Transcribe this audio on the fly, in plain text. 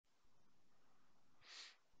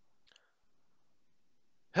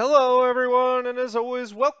Hello, everyone, and as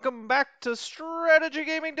always, welcome back to Strategy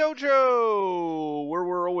Gaming Dojo, where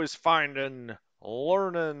we're always finding,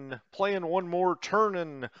 learning, playing one more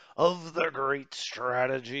turning of the great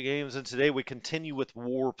strategy games. And today we continue with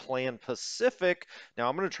WarPlan Pacific. Now,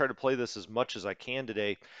 I'm going to try to play this as much as I can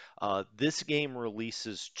today. This game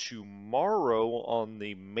releases tomorrow on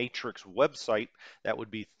the Matrix website. That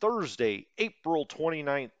would be Thursday, April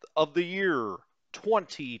 29th of the year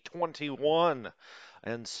 2021.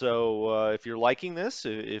 And so, if you're liking this,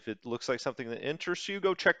 if it looks like something that interests you,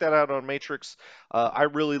 go check that out on Matrix. I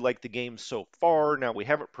really like the game so far. Now, we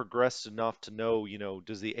haven't progressed enough to know,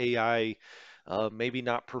 does the AI maybe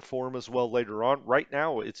not perform as well later on? Right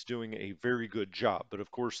now, it's doing a very good job. But of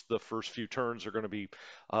course, the first few turns are going to be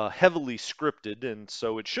heavily scripted, and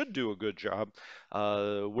so it should do a good job.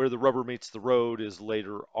 Where the rubber meets the road is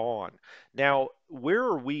later on. Now, where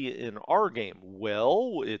are we in our game?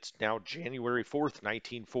 Well, it's now January 4th,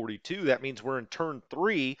 1942. That means we're in turn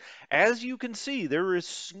three. As you can see, there is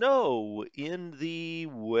snow in the,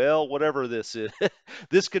 well, whatever this is.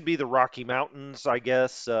 This could be the Rocky Mountains, I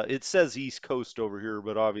guess. It says East Coast over here,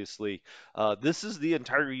 but obviously, this is the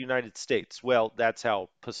entire United States. Well, that's how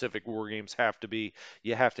Pacific War games have to be.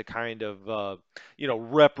 You have to kind of,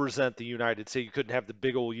 represent the United States. You couldn't have the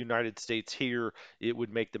big old United States here. It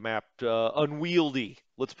would make the map unwieldy.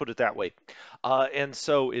 Let's put it that way. And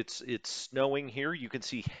so it's snowing here. You can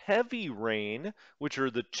see heavy rain, which are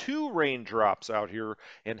the two raindrops out here,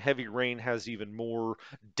 and heavy rain has even more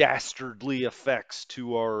dastardly effects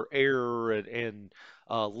to our air and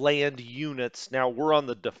land units. Now we're on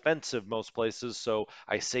the defensive most places, so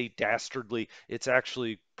I say dastardly. It's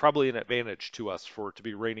actually probably an advantage to us for it to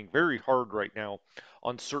be raining very hard right now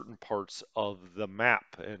on certain parts of the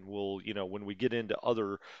map. And we'll, when we get into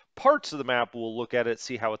other parts of the map, we'll look at it,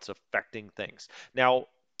 see how it's affecting things. Now,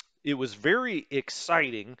 it was very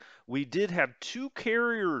exciting. We did have two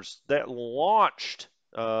carriers that launched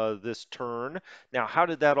this turn. Now, how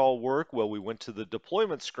did that all work? Well, we went to the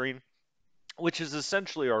deployment screen, which is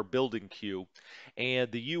essentially our building queue.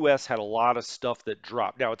 And the US had a lot of stuff that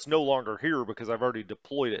dropped. Now, it's no longer here because I've already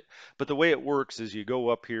deployed it. But the way it works is you go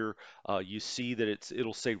up here, you see that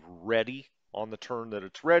it'll say ready on the turn that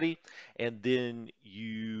it's ready, and then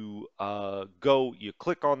you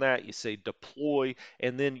click on that, you say deploy,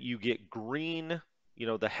 and then you get green.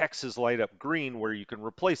 The hexes light up green where you can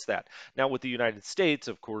replace that. Now, with the United States,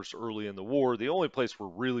 of course, early in the war, the only place we're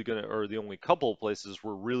really going to, or the only couple of places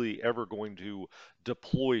we're really ever going to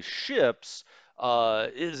deploy ships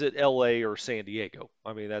is at LA or San Diego.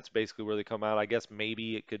 I mean, that's basically where they come out. I guess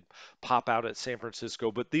maybe it could pop out at San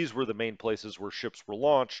Francisco, but these were the main places where ships were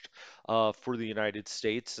launched for the United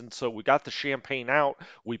States. And so we got the champagne out,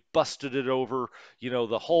 we busted it over,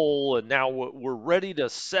 the hole, and now we're ready to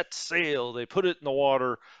set sail. They put it in the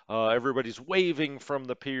water. Everybody's waving from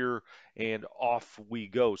the pier, and off we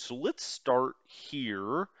go. So let's start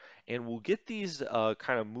here, and we'll get these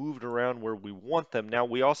kind of moved around where we want them. Now,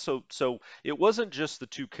 so it wasn't just the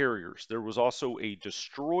two carriers. There was also a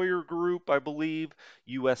destroyer group, I believe,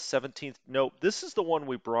 US 17th. Nope, this is the one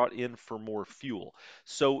we brought in for more fuel.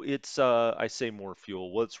 So I say more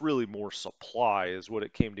fuel. Well, it's really more supply is what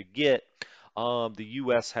it came to get. The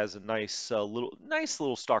U.S. has a nice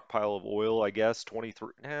little stockpile of oil, I guess. 23.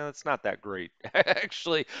 It's not that great,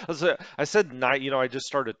 actually. I said night. I just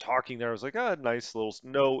started talking there. I was like, nice little.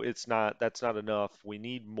 No, it's not. That's not enough. We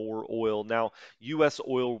need more oil now. U.S.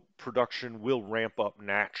 oil production will ramp up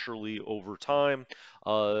naturally over time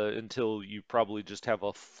until you probably just have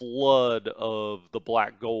a flood of the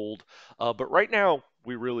black gold. But right now,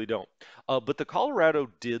 we really don't. But the Colorado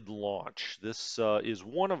did launch. This is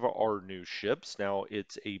one of our new ships. Now,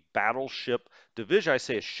 it's a battleship division. I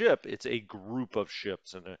say a ship, it's a group of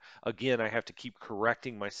ships. And again, I have to keep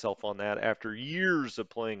correcting myself on that after years of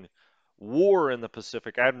playing War in the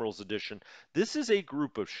Pacific Admirals Edition. This is a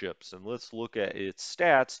group of ships, and let's look at its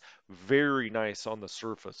stats. Very nice on the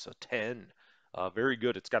surface, a 10. Very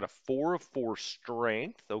good. It's got a 4 of 4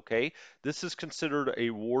 strength. Okay. This is considered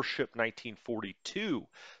a warship 1942.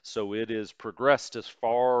 So it is progressed as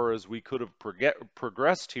far as we could have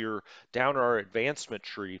progressed here down our advancement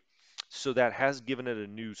tree. So that has given it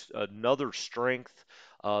another strength.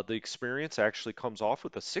 The experience actually comes off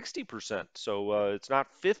with a 60%. So it's not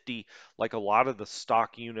 50 like a lot of the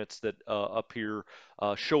stock units that up here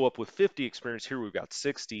show up with 50 experience. Here we've got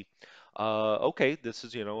 60. Okay, this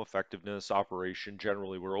is, effectiveness, operation.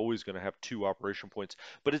 Generally, we're always going to have 2 operation points,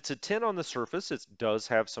 but it's a 10 on the surface. It does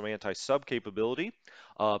have some anti-sub capability.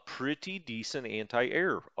 Pretty decent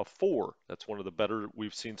anti-air, a 4. That's one of the better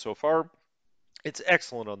we've seen so far. It's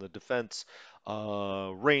excellent on the defense.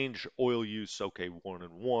 Range, oil use, okay, 1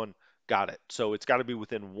 and 1. Got it. So it's got to be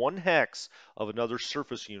within 1 hex of another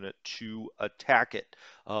surface unit to attack it.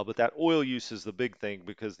 But that oil use is the big thing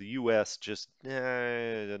because the U.S. just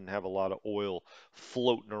doesn't have a lot of oil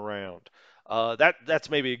floating around. That's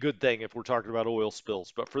maybe a good thing if we're talking about oil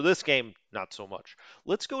spills, but for this game, not so much.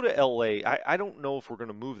 Let's go to LA. I don't know if we're going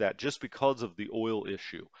to move that just because of the oil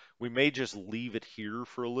issue. We may just leave it here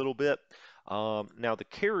for a little bit. Now the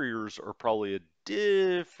carriers are probably a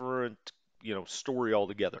different, story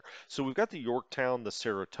altogether. So we've got the Yorktown, the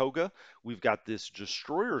Saratoga. We've got this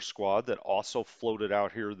destroyer squad that also floated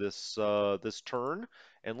out here this turn.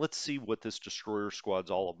 And let's see what this destroyer squad's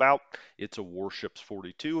all about. It's a Warships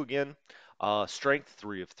 42 again. Strength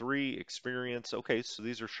 3 of 3, experience. Okay, so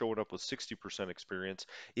these are showing up with 60% experience.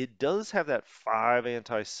 It does have that 5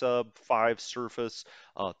 anti-sub, 5 surface,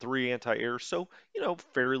 3 anti-air. So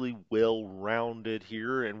fairly well rounded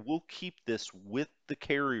here, and we'll keep this with the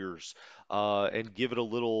carriers and give it a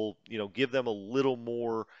little, give them a little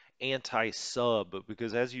more anti-sub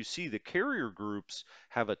because as you see, the carrier groups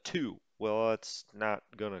have a 2. Well, that's not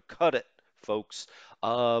going to cut it, folks.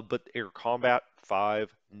 But air combat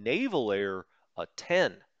 5, naval air a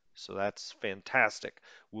 10. So that's fantastic.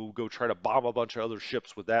 We'll go try to bomb a bunch of other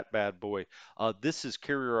ships with that bad boy. This is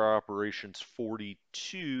carrier operations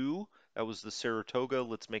 42. That was the Saratoga.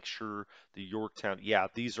 Let's make sure the Yorktown. Yeah,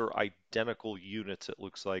 these are identical units, it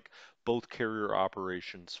looks like. Both carrier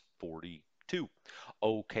operations 42.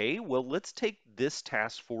 Okay, well, let's take this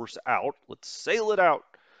task force out. Let's sail it out.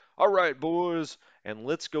 All right, boys, and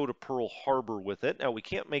let's go to Pearl Harbor with it. Now, we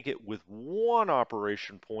can't make it with one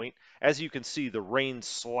operation point. As you can see, the rain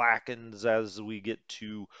slackens as we get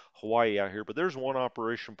to Hawaii out here, but there's one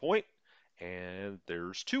operation point, and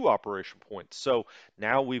there's 2 operation points. So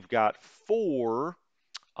now we've got 4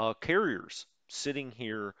 carriers sitting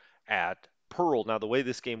here at Pearl. Now, the way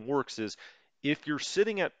this game works is if you're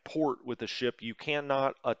sitting at port with a ship, you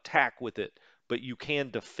cannot attack with it, but you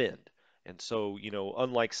can defend. And so,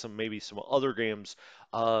 unlike maybe some other games,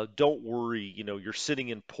 don't worry, you're sitting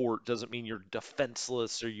in port doesn't mean you're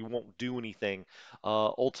defenseless or you won't do anything.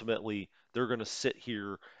 Ultimately, they're going to sit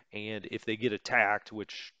here, and if they get attacked,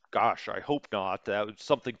 which, gosh, I hope not,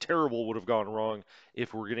 something terrible would have gone wrong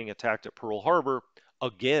if we're getting attacked at Pearl Harbor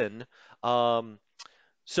again. Um,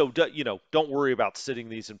 so, don't worry about sitting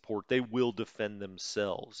these in port. They will defend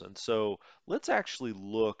themselves. And so let's actually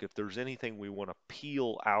look if there's anything we want to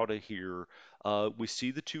peel out of here. We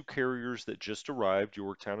see the 2 carriers that just arrived,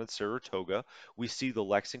 Yorktown and Saratoga. We see the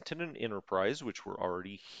Lexington and Enterprise, which were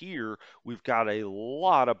already here. We've got a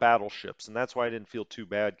lot of battleships, and that's why I didn't feel too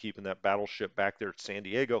bad keeping that battleship back there at San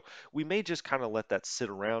Diego. We may just kind of let that sit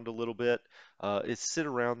around a little bit. Is sit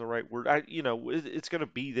around the right word? It's going to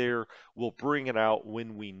be there. We'll bring it out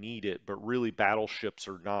when we need it, but really battleships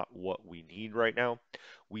are not what we need right now.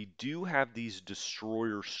 We do have these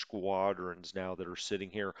destroyer squadrons now that are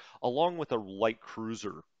sitting here, along with a light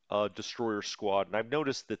cruiser destroyer squad. And I've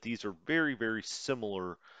noticed that these are very, very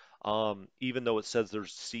similar, even though it says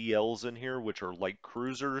there's CLs in here, which are light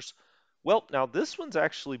cruisers. Well, now this one's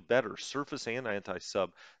actually better, surface and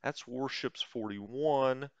anti-sub. That's Warships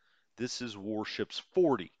 41. This is Warships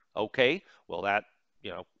 40. Okay, well that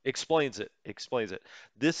explains it. Explains it.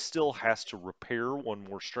 This still has to repair 1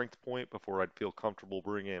 more strength point before I'd feel comfortable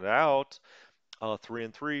bringing it out. 3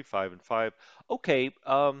 and 3, 5 and 5. Okay,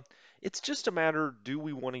 it's just a matter, do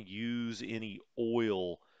we want to use any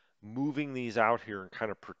oil moving these out here and kind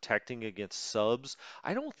of protecting against subs?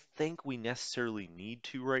 I don't think we necessarily need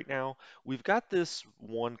to right now. We've got this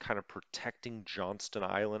one kind of protecting Johnston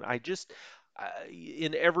Island.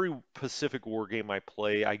 In every Pacific War game I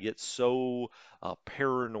play, I get so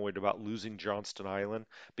paranoid about losing Johnston Island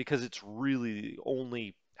because it's really the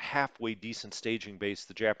only halfway decent staging base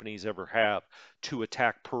the Japanese ever have to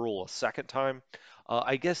attack Pearl a second time.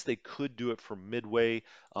 I guess they could do it from Midway,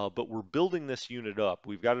 but we're building this unit up.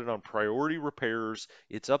 We've got it on priority repairs.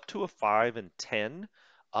 It's up to a 5 and 10.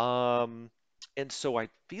 Um, and so I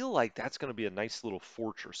feel like that's going to be a nice little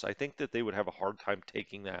fortress. I think that they would have a hard time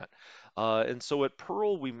taking that. And so at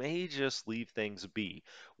Pearl, we may just leave things be.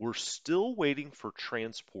 We're still waiting for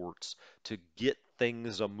transports to get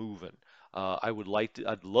things a moving.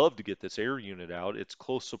 I'd love to get this air unit out. It's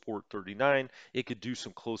close support 39. It could do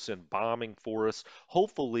some close in bombing for us.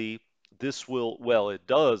 Hopefully, this will, well, it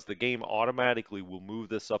does. The game automatically will move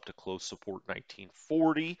this up to close support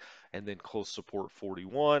 1940 and then close support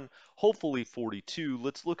 41, hopefully 42.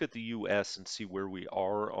 Let's look at the US and see where we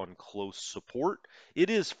are on close support. It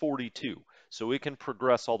is 42, so it can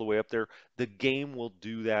progress all the way up there. The game will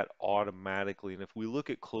do that automatically. And if we look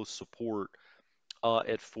at close support,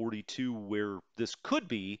 at 42 where this could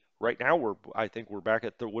be. Right now, I think we're back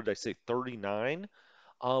at what did I say, 39?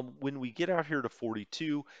 When we get out here to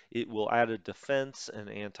 42, it will add a defense, an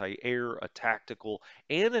anti-air, a tactical,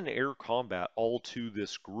 and an air combat all to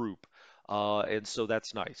this group. And so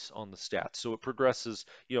that's nice on the stats. So it progresses,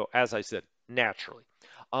 as I said, naturally.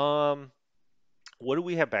 Um, what do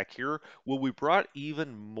we have back here? Well, we brought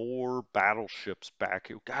even more battleships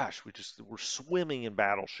back. Gosh, we're swimming in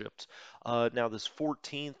battleships. Now this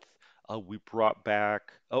 14th, we brought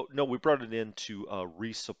back. Oh no, we brought it in to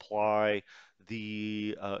resupply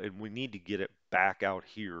and we need to get it back out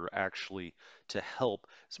here actually to help.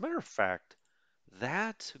 As a matter of fact,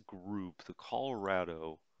 that group, the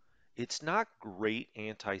Colorado, it's not great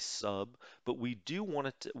anti-sub, but we do want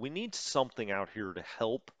it to, we need something out here to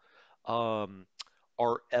help. Um,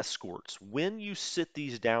 are escorts. When you sit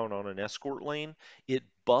these down on an escort lane, it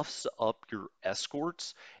buffs up your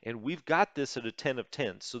escorts, and we've got this at a 10 of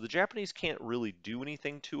 10. So the Japanese can't really do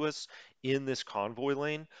anything to us in this convoy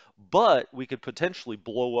lane, but we could potentially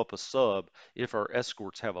blow up a sub if our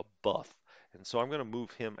escorts have a buff. And so I'm going to move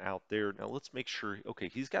him out there. Now let's make sure, okay,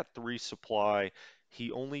 he's got 3 supply.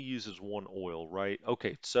 He only uses 1 oil, right?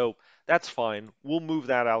 Okay, so that's fine. We'll move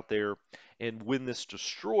that out there. And when this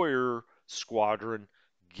destroyer squadron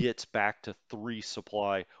gets back to 3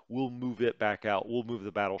 supply, we'll move it back out. We'll move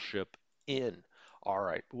the battleship in. All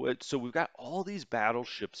right. So we've got all these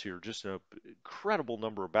battleships here, just an incredible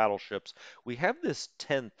number of battleships. We have this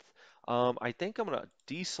 10th. I think I'm going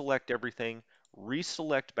to deselect everything,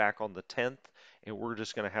 reselect back on the 10th, and we're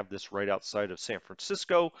just going to have this right outside of San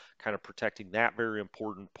Francisco, kind of protecting that very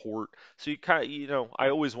important port. So I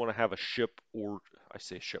always want to have a ship, or I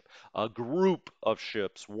say ship, a group of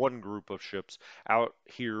ships, one group of ships out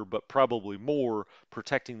here, but probably more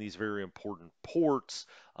protecting these very important ports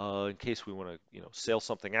in case we want to, sail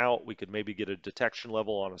something out. We could maybe get a detection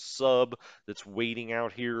level on a sub that's waiting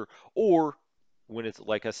out here, or when it's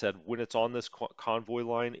like I said, when it's on this convoy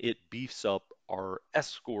line, it beefs up our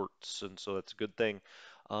escorts, and so that's a good thing.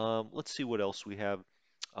 Let's see what else we have.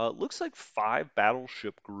 Looks like 5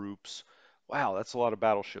 battleship groups. Wow, that's a lot of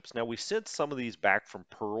battleships. Now, we sent some of these back from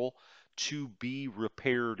Pearl to be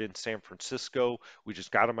repaired in San Francisco. We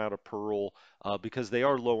just got them out of Pearl because they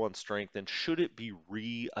are low on strength. And should it be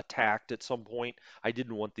re-attacked at some point, I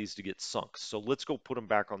didn't want these to get sunk. So let's go put them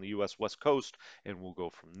back on the U.S. West Coast and we'll go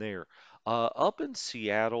from there. Up in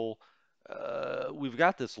Seattle, we've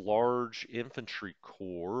got this large infantry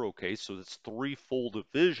corps. Okay, so it's 3 full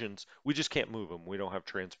divisions. We just can't move them. We don't have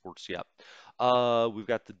transports yet. We've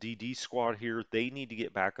got the DD squad here. They need to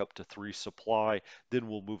get back up to 3 supply. Then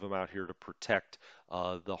we'll move them out here to protect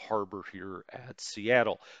the harbor here at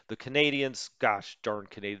Seattle. The Canadians, gosh darn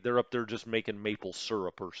Canadian, they're up there just making maple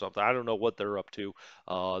syrup or something. I don't know what they're up to.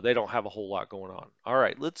 They don't have a whole lot going on. All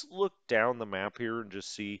right, let's look down the map here and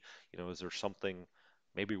just see, is there something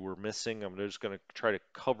maybe we're missing? I'm just going to try to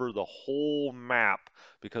cover the whole map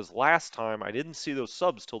because last time I didn't see those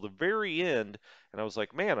subs till the very end, and I was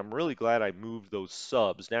like, man, I'm really glad I moved those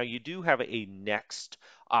subs. Now you do have a next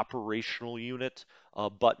operational unit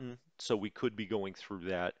button, so we could be going through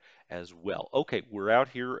that as well. Okay, we're out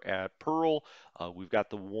here at Pearl. We've got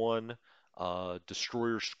the one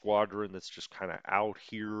destroyer squadron that's just kind of out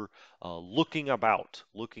here looking about,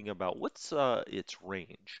 looking about. What's its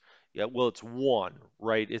range? Yeah, well, it's 1,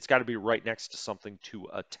 right? It's got to be right next to something to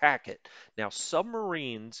attack it. Now,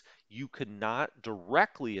 submarines, you cannot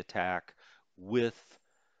directly attack with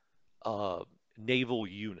uh, naval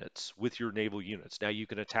units, with your naval units. Now, you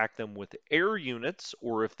can attack them with air units,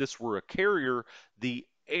 or if this were a carrier, the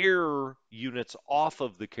air units off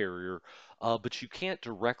of the carrier, but you can't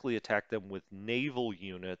directly attack them with naval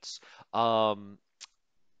units.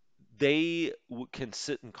 They can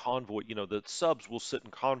sit in convoy, the subs will sit in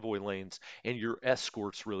convoy lanes, and your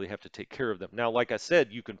escorts really have to take care of them. Now, like I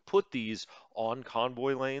said, you can put these on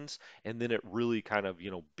convoy lanes, and then it really kind of,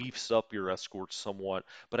 beefs up your escorts somewhat.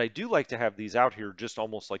 But I do like to have these out here just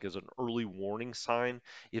almost like as an early warning sign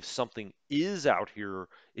if something is out here,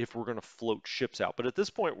 if we're going to float ships out. But at this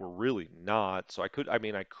point, we're really not. So I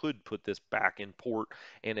could put this back in port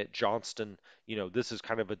and at Johnston, this is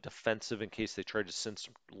kind of a defensive in case they try to send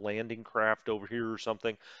some landing craft over here or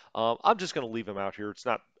something. I'm just going to leave them out here. It's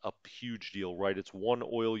not a huge deal, right? It's 1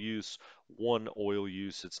 oil use, 1 oil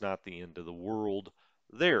use. It's not the end of the world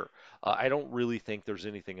there. I don't really think there's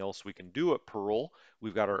anything else we can do at Pearl.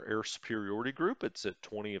 We've got our air superiority group. It's at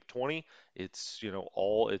 20 of 20. It's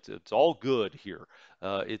it's all good here.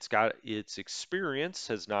 It's got its experience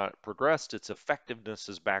has not progressed. Its effectiveness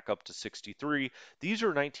is back up to 63. These are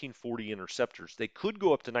 1940 interceptors. They could go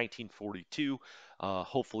up to 1942.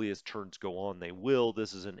 Hopefully, as turns go on, they will.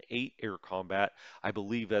 This is an 8 air combat. I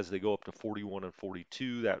believe as they go up to 41 and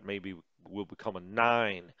 42, that maybe will become a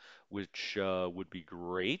 9, which would be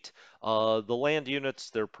great. The land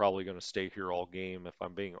units, they're probably going to stay here all game, if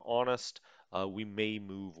I'm being honest. We may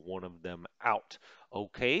move one of them out.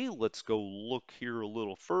 Okay, let's go look here a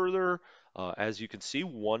little further. As you can see,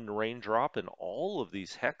 one raindrop in all of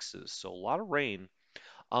these hexes, so a lot of rain.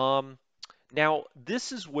 Um, Now,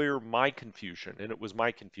 this is where my confusion, and it was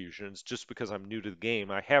my confusion, it's just because I'm new to the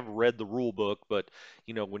game. I have read the rule book, but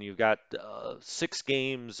when you've got 6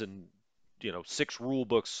 games and six rule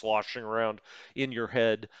books sloshing around in your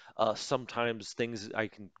head, sometimes things I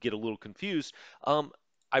can get a little confused.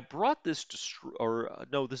 I brought this or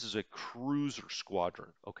no, this is a cruiser squadron,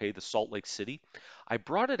 okay, the Salt Lake City. I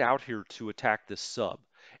brought it out here to attack this sub,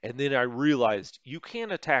 and then I realized you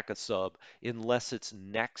can't attack a sub unless it's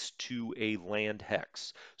next to a land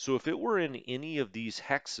hex. So if it were in any of these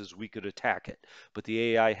hexes, we could attack it. But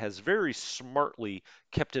the AI has very smartly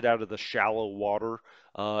kept it out of the shallow water.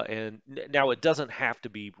 And now it doesn't have to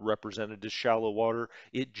be represented as shallow water.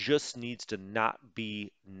 It just needs to not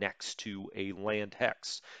be next to a land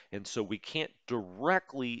hex. And so we can't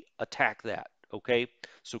directly attack that. Okay,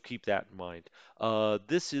 so keep that in mind.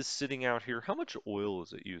 This is sitting out here. How much oil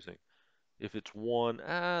is it using? If it's one,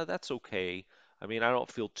 that's okay. I mean, I don't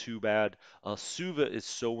feel too bad. Suva is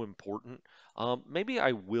so important. Maybe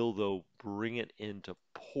I will, though, bring it into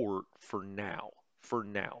port for now. For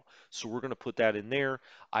now. So we're going to put that in there.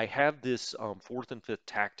 I have this 4th and 5th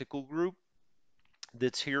tactical group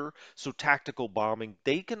that's here. So tactical bombing,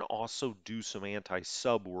 they can also do some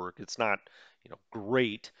anti-sub work. It's not,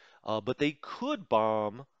 great, but they could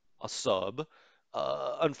bomb a sub.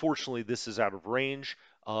 Unfortunately, this is out of range.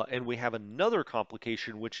 And we have another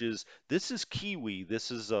complication, which is this is Kiwi.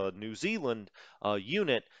 This is a New Zealand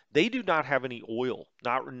unit. They do not have any oil,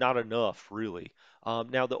 not enough really.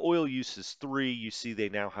 Now the oil use is 3. You see they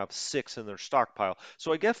now have 6 in their stockpile.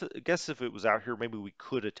 So I guess if it was out here, maybe we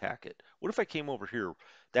could attack it. What if I came over here?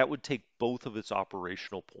 That would take both of its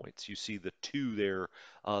operational points. You see the 2 there.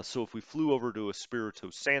 So if we flew over to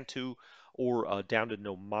Espiritu Santo or down to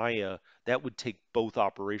Nomaya, that would take both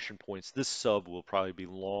operation points. This sub will probably be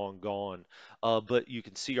long gone. But you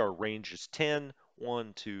can see our range is 10.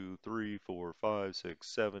 1, 2, 3, 4, 5, 6,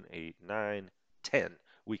 7, 8, 9, 10.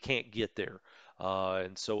 We can't get there.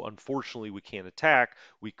 And so unfortunately we can't attack.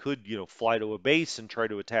 We could, fly to a base and try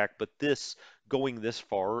to attack, but this going this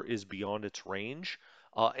far is beyond its range.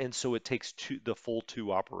 And so it takes the full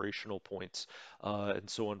 2 operational points. And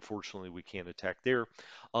so unfortunately we can't attack there.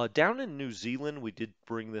 Down in New Zealand, we did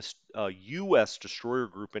bring this U.S. destroyer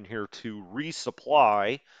group in here to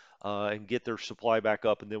resupply and get their supply back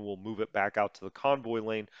up, and then we'll move it back out to the convoy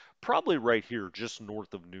lane, probably right here, just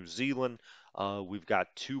north of New Zealand. We've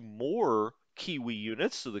got 2 more Kiwi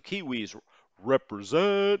units, so the Kiwis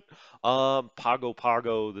represent. Pago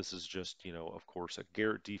Pago, this is just, of course,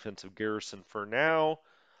 a defensive garrison for now.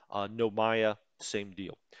 Nomaya, same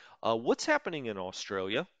deal. What's happening in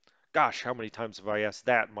Australia? Gosh, how many times have I asked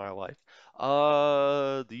that in my life?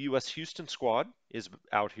 The U.S. Houston squad is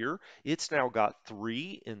out here. It's now got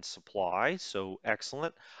 3 in supply, so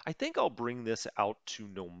excellent. I think I'll bring this out to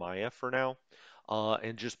Nomaya for now,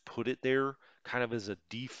 and just put it there kind of as a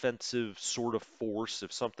defensive sort of force.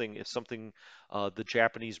 If something, the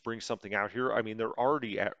Japanese bring something out here, I mean, they're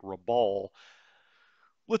already at Rabaul.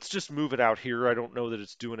 Let's just move it out here. I don't know that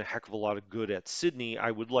it's doing a heck of a lot of good at Sydney.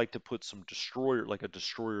 I would like to put some destroyer, like a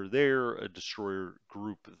destroyer there, a destroyer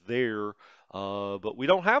group there, but we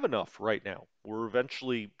don't have enough right now. We're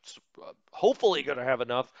eventually, hopefully, going to have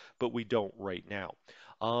enough, but we don't right now.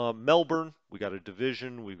 Melbourne, we got a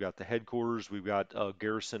division, we've got the headquarters, we've got a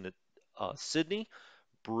garrison at Sydney.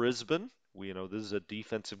 Brisbane, this is a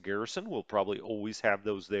defensive garrison. We'll probably always have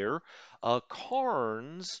those there.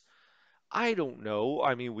 Cairns. I don't know.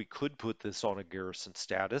 I mean, we could put this on a garrison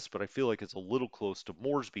status, but I feel like it's a little close to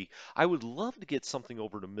Moresby. I would love to get something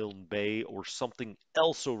over to Milne Bay or something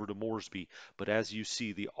else over to Moresby, but as you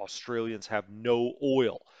see, the Australians have no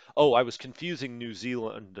oil. Oh, I was confusing New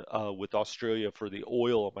Zealand with Australia for the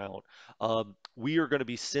oil amount. We are going to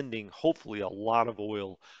be sending, hopefully, a lot of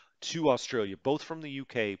oil to Australia, both from the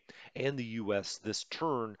UK and the US this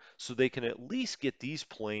turn, so they can at least get these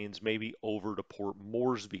planes maybe over to Port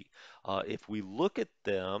Moresby. If we look at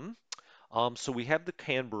them, so we have the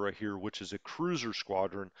Canberra here, which is a cruiser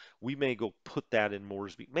squadron. We may go put that in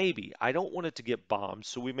Moresby. Maybe. I don't want it to get bombed,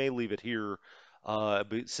 so we may leave it here.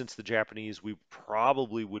 But since the Japanese, we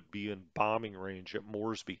probably would be in bombing range at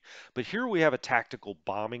Moresby. But here we have a tactical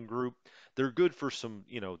bombing group. They're good for some,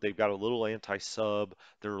 they've got a little anti-sub.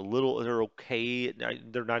 They're okay.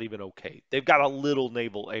 They're not even okay. They've got a little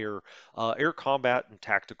naval air combat and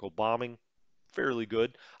tactical bombing fairly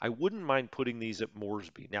good. I wouldn't mind putting these at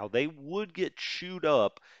Moresby. Now, they would get chewed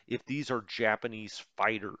up if these are Japanese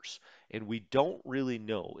fighters, and we don't really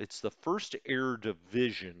know. It's the first air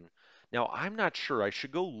division. Now, I'm not sure. I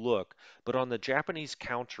should go look, but on the Japanese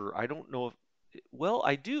counter, I don't know if, well,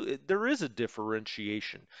 I do. There is a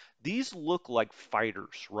differentiation. These look like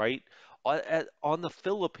fighters, right? On the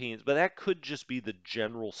Philippines, but that could just be the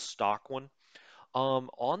general stock one.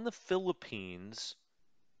 On the Philippines,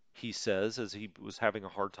 he says, as he was having a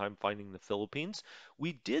hard time finding the Philippines.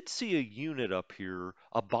 We did see a unit up here,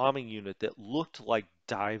 a bombing unit that looked like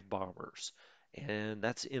dive bombers, and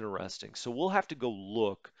that's interesting. So we'll have to go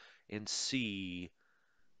look and see,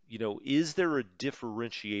 is there a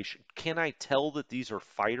differentiation? Can I tell that these are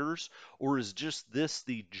fighters, or is just this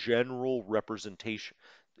the general representation?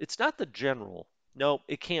 It's not the general. No,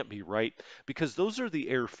 it can't be, right? Because those are the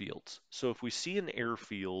airfields. So if we see an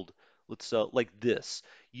airfield, let's like this,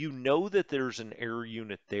 you know that there's an air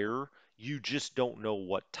unit there. You just don't know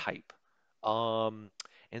what type. Um,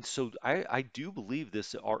 and so I do believe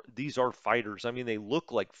these are fighters. I mean, they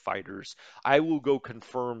look like fighters. I will go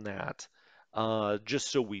confirm that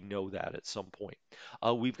just so we know that at some point.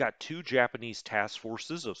 We've got two Japanese task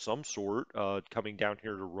forces of some sort coming down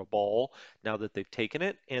here to Rabaul now that they've taken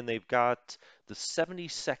it, and they've got the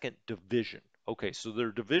 72nd Division. Okay, so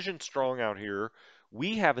they're division strong out here.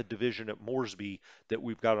 We have a division at Moresby that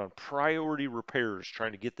we've got on priority repairs,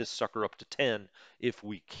 trying to get this sucker up to 10 if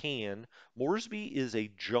we can. Moresby is a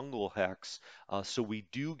jungle hex, so we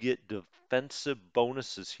do get defensive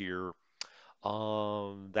bonuses here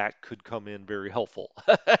that could come in very helpful.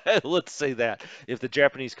 Let's say that. If the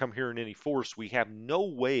Japanese come here in any force, we have no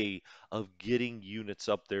way of getting units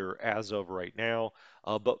up there as of right now.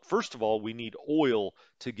 But first of all, we need oil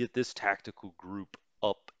to get this tactical group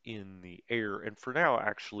up in the air. And for now,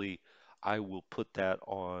 actually, I will put that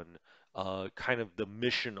on kind of the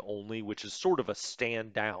mission only, which is sort of a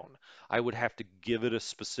stand down. I would have to give it a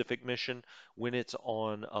specific mission. When it's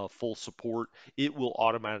on full support, it will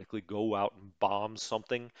automatically go out and bomb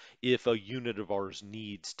something if a unit of ours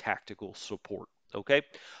needs tactical support. Okay,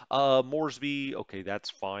 Moresby, okay, that's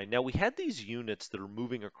fine. Now we had these units that are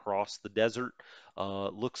moving across the desert.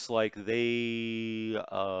 Looks like well,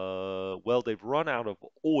 they've run out of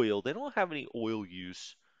oil. They don't have any oil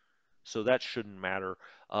use, so that shouldn't matter.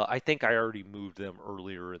 I think I already moved them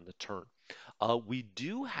earlier in the turn. We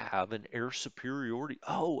do have an air superiority.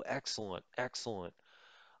 Oh, excellent, excellent.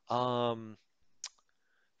 Um,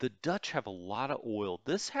 the Dutch have a lot of oil.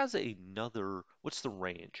 This has another, what's the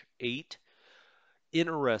range? 8?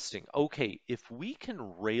 Interesting. Okay, if we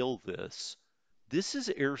can rail this, this is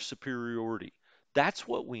air superiority. That's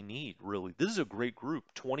what we need, really. This is a great group.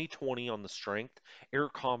 2020 on the strength, air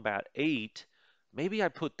combat 8. Maybe I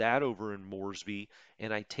put that over in Moresby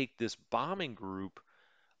and I take this bombing group,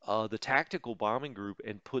 the tactical bombing group,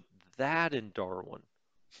 and put that in Darwin.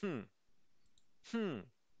 Hmm, hmm.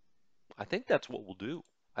 I think that's what we'll do.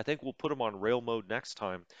 I think we'll put them on rail mode next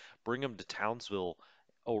time, bring them to Townsville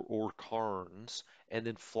or Carnes, and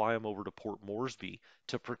then fly them over to Port Moresby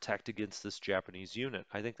to protect against this Japanese unit.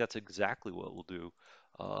 I think that's exactly what we'll do.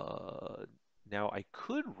 Uh, Now I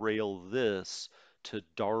could rail this to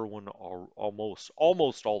Darwin or almost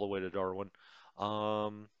all the way to Darwin.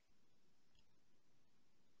 Um,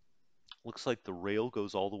 Looks like the rail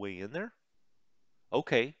goes all the way in there.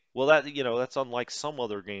 Okay, well that's unlike some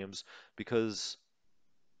other games because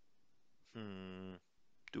hmm.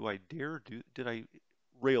 Do I dare do? Did I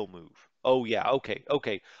rail move? Oh yeah, okay,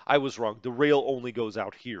 okay. I was wrong. The rail only goes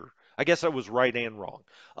out here. I guess I was right and wrong.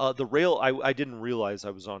 The rail, I didn't realize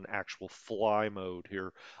I was on actual fly mode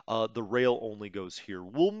here. The rail only goes here.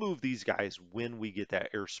 We'll move these guys when we get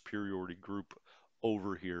that air superiority group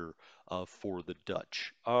over here for the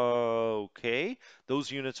Dutch. Okay, those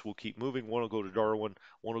units will keep moving. One will go to Darwin,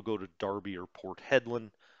 one will go to Derby or Port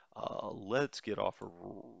Hedland. Let's get off of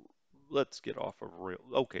rail.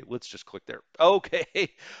 Okay, let's just click there.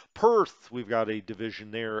 Okay, Perth, we've got a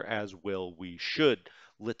division there as well. We should.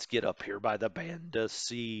 Let's get up here by the Banda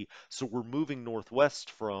Sea. So we're moving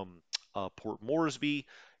northwest from Port Moresby.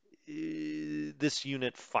 This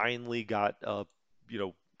unit finally got, you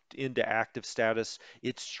know, into active status.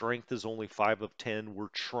 Its strength is only 5 of 10. We're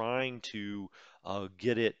trying to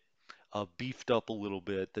get it beefed up a little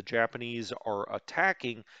bit. The Japanese are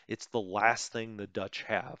attacking. It's the last thing the Dutch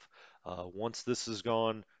have. Once this is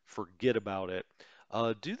gone, forget about it.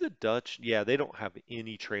 Do the Dutch? Yeah, they don't have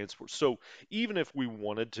any transport. So even if we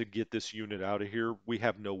wanted to get this unit out of here, we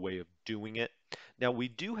have no way of doing it. Now we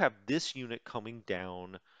do have this unit coming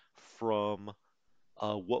down from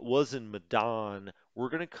what was in Medan. We're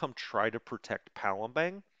going to come try to protect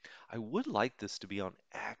Palembang. I would like this to be on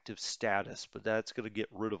active status, but that's going to get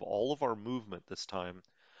rid of all of our movement this time.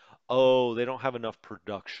 Oh, they don't have enough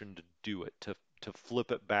production to do it, to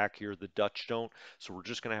flip it back here. The Dutch don't, so we're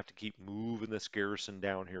just going to have to keep moving this garrison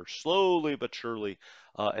down here slowly but surely,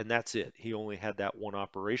 and that's it. He only had that one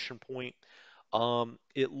operation point.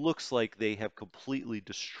 It looks like they have completely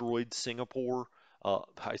destroyed Singapore.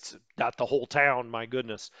 Not the whole town, my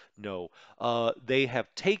goodness. No, they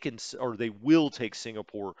have taken, or they will take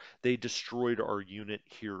Singapore. They destroyed our unit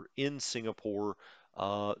here in Singapore.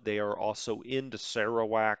 They are also into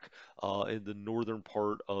Sarawak in the northern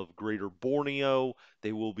part of Greater Borneo.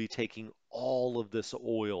 They will be taking all of this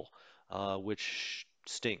oil, which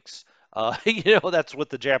stinks. That's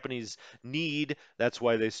what the Japanese need. That's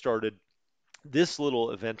why they started this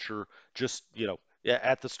little adventure just, yeah,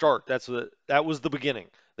 at the start. That was the beginning.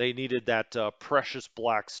 They needed that precious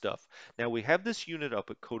black stuff. Now we have this unit up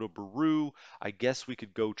at Kota Baru. I guess we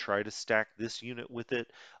could go try to stack this unit with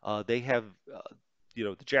it. They have,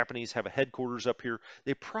 the Japanese have a headquarters up here.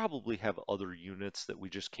 They probably have other units that we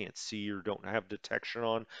just can't see or don't have detection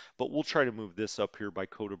on, but we'll try to move this up here by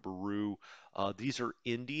Kota Baru. These are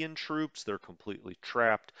Indian troops. They're completely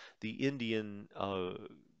trapped. The Indian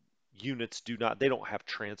units they don't have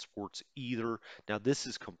transports either. Now this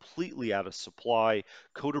is completely out of supply.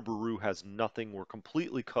 Kota Baru has nothing. We're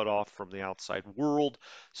completely cut off from the outside world.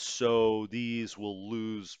 So these will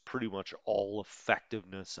lose pretty much all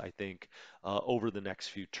effectiveness, I think, over the next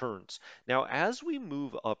few turns. Now, as we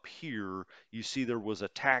move up here, you see there was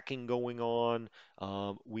attacking going on.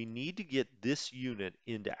 We need to get this unit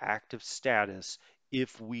into active status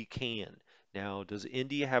if we can. Now, does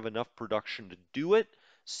India have enough production to do it?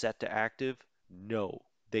 Set to active? No,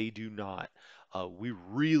 they do not. We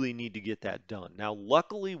really need to get that done. Now,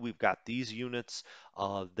 luckily, we've got these units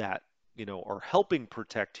that are helping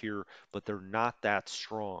protect here, but they're not that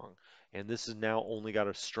strong. And this has now only got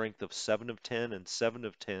a strength of 7 of 10 and 7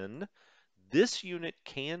 of 10. This unit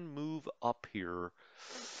can move up here.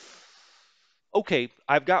 Okay,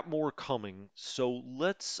 I've got more coming, so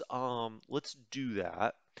let's do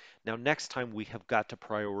that. Now next time we have got to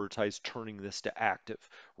prioritize turning this to active.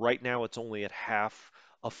 Right now it's only at half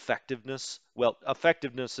effectiveness. Well,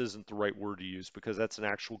 effectiveness isn't the right word to use because that's an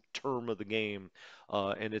actual term of the game,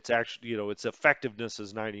 and it's actually, its effectiveness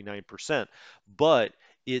is 99%, but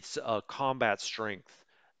its combat strength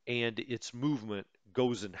and its movement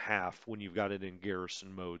goes in half when you've got it in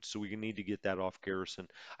garrison mode. So we need to get that off garrison.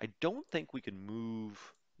 I don't think we can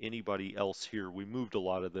move anybody else here. We moved a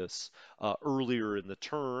lot of this earlier in the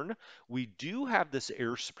turn. We do have this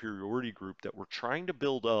air superiority group that we're trying to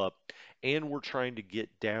build up, and we're trying to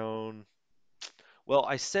get down. Well,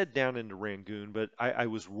 I said down into Rangoon, but I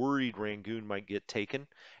was worried Rangoon might get taken,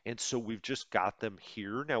 and so we've just got them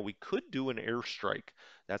here. Now, we could do an airstrike.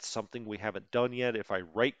 That's something we haven't done yet. If I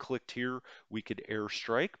right-clicked here, we could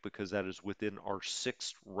airstrike because that is within our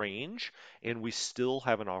 6th range, and we still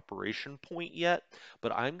have an operation point yet.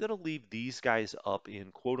 But I'm going to leave these guys up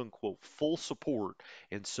in quote-unquote full support,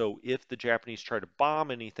 and so if the Japanese try to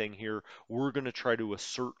bomb anything here, we're going to try to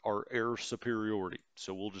assert our air superiority.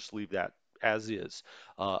 So we'll just leave that as is.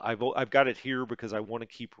 I've got it here because I want to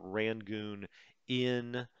keep Rangoon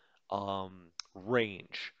in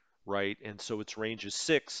range, right? And so its range is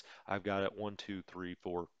 6. I've got it 1, 2, 3,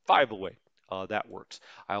 4, 5 away. That works.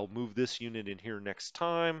 I'll move this unit in here next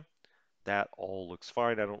time. That all looks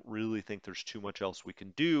fine. I don't really think there's too much else we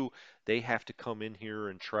can do. They have to come in here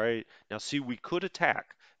and try it. Now, see, we could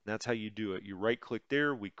attack. That's how you do it. You right click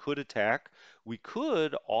there. We could attack. We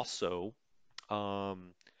could also,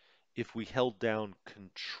 um, if we held down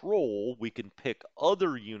control, we can pick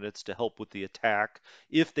other units to help with the attack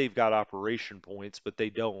if they've got operation points, but they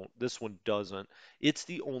don't. This one doesn't. It's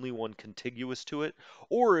the only one contiguous to it.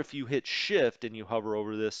 Or if you hit shift and you hover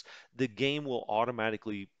over this, the game will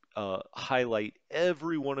automatically highlight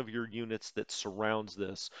every one of your units that surrounds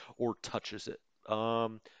this or touches it.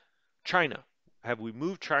 China. Have we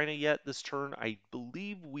moved China yet this turn? I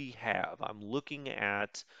believe we have. I'm looking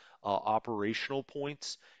at operational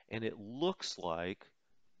points, and it looks like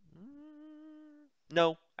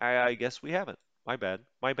no, I guess we haven't. My bad.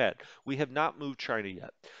 My bad. We have not moved China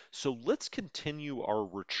yet. So let's continue our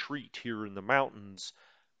retreat here in the mountains,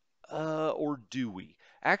 or do we?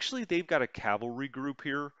 Actually, they've got a cavalry group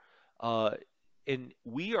here. Uh, and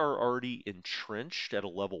we are already entrenched at a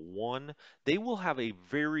level 1. They will have a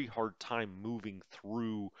very hard time moving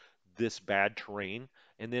through this bad terrain.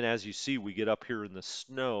 And then as you see, we get up here in the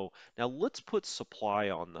snow. Now let's put supply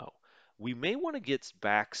on though. We may want to get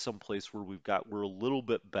back someplace where we're a little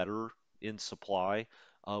bit better in supply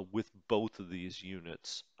with both of these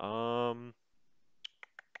units. Now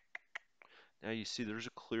you see there's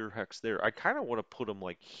a clear hex there. I kind of want to put them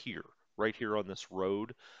like here, right here on this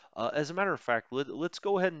road. As a matter of fact, let's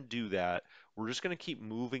go ahead and do that. We're just going to keep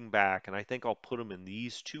moving back, and I think I'll put them in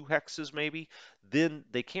these two hexes maybe. Then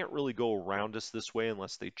they can't really go around us this way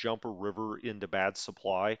unless they jump a river into bad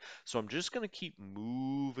supply. So I'm just going to keep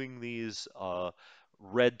moving these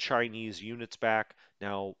red Chinese units back.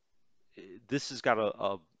 Now, this has got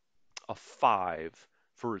a 5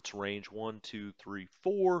 for its range. One, two, three,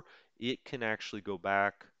 four. It can actually go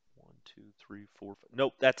back. One, two, three, four. Five.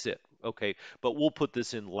 Nope, that's it. Okay, but we'll put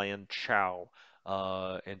this in Lan Chao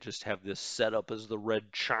and just have this set up as the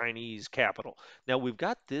red Chinese capital. Now we've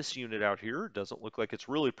got this unit out here. It doesn't look like it's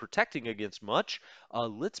really protecting against much.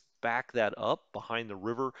 Let's back that up behind the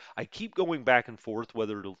river. I keep going back and forth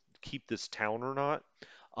whether to keep this town or not.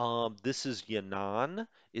 This is Yan'an.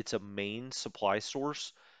 It's a main supply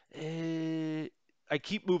source. Eh, I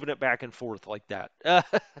keep moving it back and forth like that.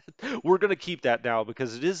 We're going to keep that now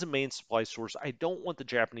because it is a main supply source. I don't want the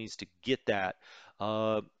Japanese to get that.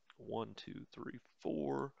 Uh, one, two, three,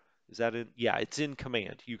 four. Is that in? Yeah, it's in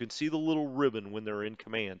command. You can see the little ribbon when they're in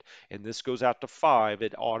command, and this goes out to 5.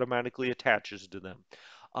 It automatically attaches to them.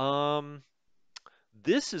 Um,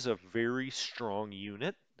 this is a very strong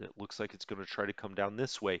unit that looks like it's going to try to come down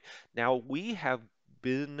this way. Now, we have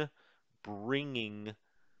been bringing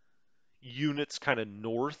units kind of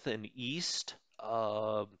north and east.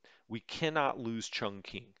 We cannot lose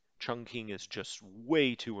Chungking. Chungking is just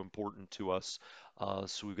way too important to us,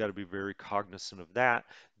 so we've got to be very cognizant of that.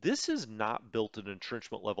 This is not built at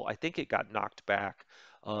entrenchment level. I think it got knocked back,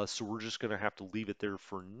 so we're just going to have to leave it there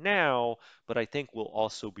for now, but I think we'll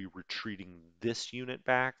also be retreating this unit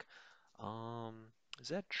back. Um, is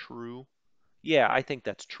that true? Yeah, I think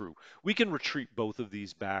that's true. We can retreat both of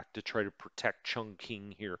these back to try to protect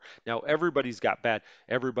Chungking here. Now, everybody's got bad.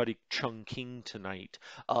 Everybody Chungking tonight.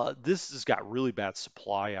 This has got really bad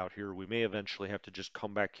supply out here. We may eventually have to just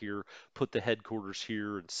come back here, put the headquarters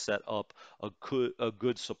here, and set up a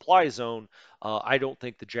good supply zone. I don't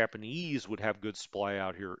think the Japanese would have good supply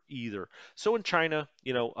out here either. So in China,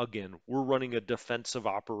 again, we're running a defensive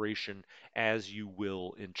operation as you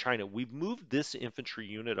will in China. We've moved this infantry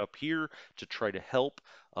unit up here to try to help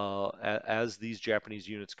as these Japanese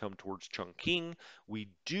units come towards Chongqing. We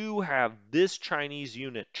do have this Chinese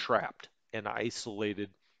unit trapped and isolated.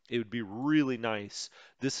 It would be really nice.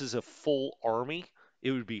 This is a full army.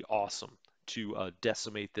 It would be awesome to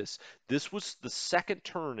decimate this. This was the second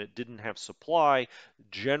turn it didn't have supply.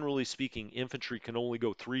 Generally speaking, infantry can only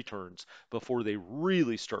go 3 turns before they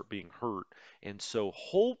really start being hurt. And so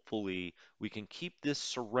hopefully we can keep this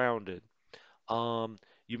surrounded. um,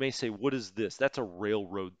 you may say, what is this? That's a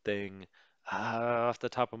railroad thing. Off the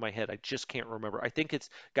top of my head, I just can't remember. I think it's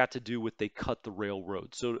got to do with they cut the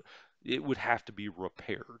railroad, so it would have to be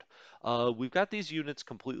repaired. We've got these units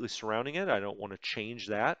completely surrounding it. I don't want to change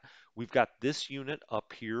that. We've got this unit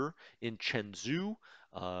up here in Chenzhou.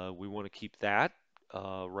 We want to keep that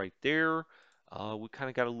right there. We kind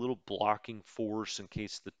of got a little blocking force in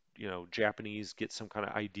case the Japanese get some kind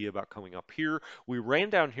of idea about coming up here. We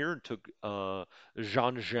ran down here and took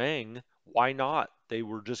Zhanjiang. Why not? They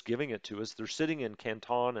were just giving it to us. They're sitting in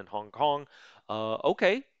Canton and Hong Kong.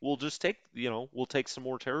 Okay, we'll just we'll take some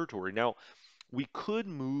more territory. Now, we could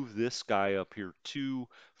move this guy up here too.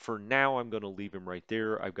 For now, I'm going to leave him right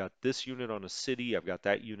there. I've got this unit on a city. I've got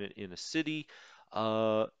that unit in a city.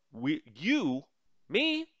 You,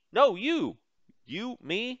 me? No, you,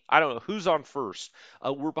 me? I don't know who's on first.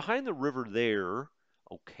 We're behind the river there.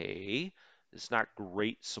 Okay, it's not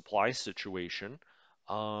great supply situation.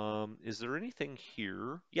 Is there anything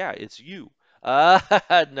here? Yeah, it's you. Uh,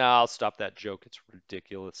 no, I'll stop that joke. It's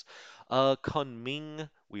ridiculous. Kunming,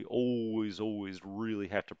 we always really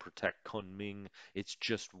have to protect Kunming. It's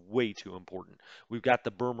just way too important. We've got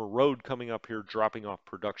the Burma Road coming up here, dropping off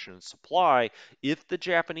production and supply. If the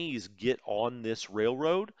Japanese get on this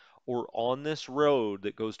railroad or on this road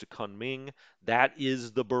that goes to Kunming, that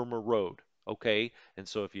is the Burma Road. Okay, and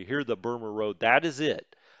so if you hear the Burma Road, that is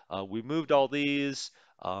it. We moved all these.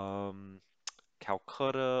 Um,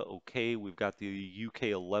 Calcutta, okay. We've got the UK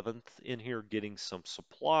 11th in here getting some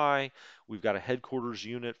supply. We've got a headquarters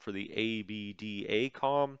unit for the ABDA.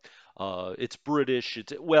 It's British.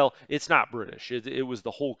 It's not British. It was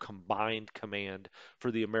the whole combined command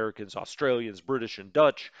for the Americans, Australians, British, and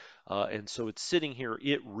Dutch. And so it's sitting here.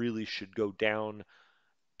 It really should go down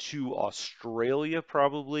to Australia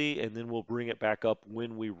probably, and then we'll bring it back up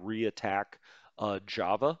when we reattack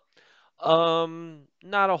Java.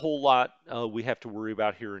 Not a whole lot we have to worry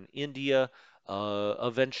about here in India.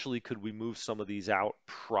 Eventually, could we move some of these out?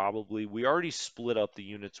 Probably. We already split up the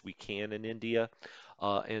units we can in India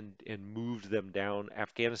and moved them down.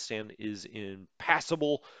 Afghanistan is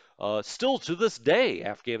impassable. Still to this day,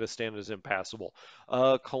 Afghanistan is impassable.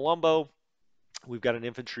 Colombo, we've got an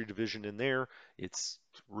infantry division in there. It's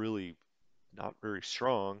really not very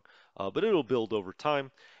strong, but it'll build over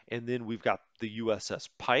time. And then we've got the USS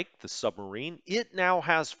Pike, the submarine. It now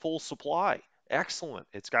has full supply. Excellent.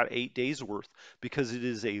 It's got 8 days worth because it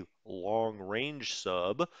is a long range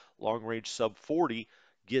sub. Long range sub 40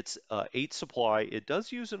 gets 8 supply. It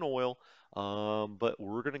does use an oil, but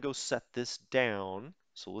we're going to go set this down.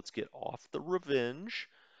 So let's get off the Revenge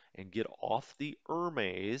and get off the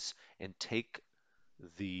Hermes and take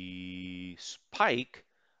the Pike.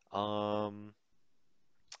 Um,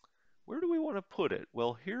 where do we want to put it?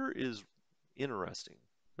 Well, here is interesting.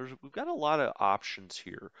 We've got a lot of options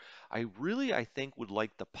here. I think, would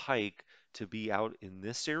like the Pike to be out in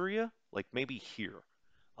this area, like maybe here,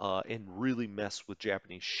 and really mess with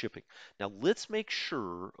Japanese shipping. Now, let's make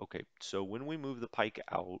sure, okay, so when we move the Pike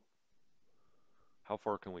out, how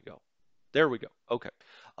far can we go? There we go. Okay.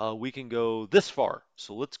 We can go this far.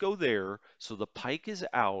 So let's go there. So the Pike is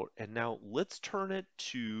out, and now let's turn it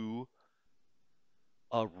to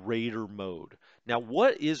Raider mode. Now,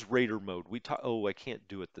 what is Raider mode? Oh, I can't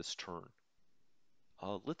do it this turn.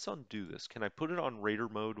 Let's undo this. Can I put it on Raider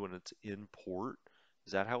mode when it's in port?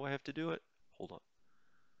 Is that how I have to do it? Hold on.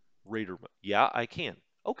 Raider mode. Yeah, I can.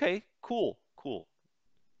 Okay, cool, cool.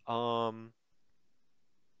 Um,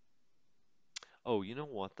 oh, you know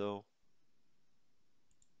what though?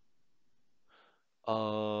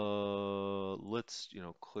 Let's,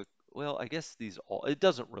 click. Well, I guess it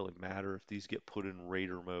doesn't really matter if these get put in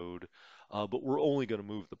Raider mode, but we're only going to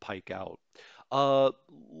move the Pike out. Uh,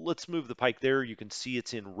 let's move the Pike there. You can see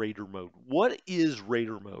it's in Raider mode. What is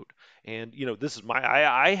Raider mode? And, this is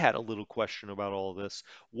I had a little question about all this.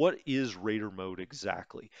 What is Raider mode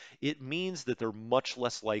exactly? It means that they're much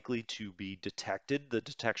less likely to be detected. The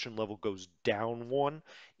detection level goes down one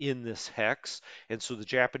in this hex. And so the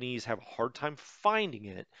Japanese have a hard time finding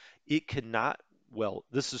it. It cannot, well,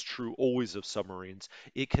 this is true always of submarines.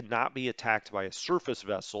 It cannot be attacked by a surface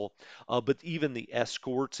vessel, but even the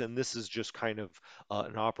escorts, and this is just kind of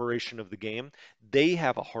an operation of the game, they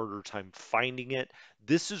have a harder time finding it.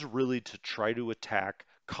 This is really to try to attack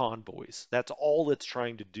convoys. That's all it's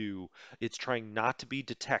trying to do. It's trying not to be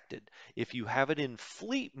detected. If you have it in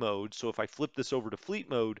fleet mode, so if I flip this over to fleet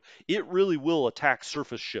mode, it really will attack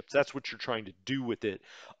surface ships. That's what you're trying to do with it.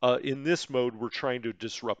 In this mode, we're trying to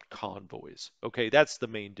disrupt convoys. Okay, that's the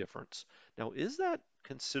main difference. Now, is that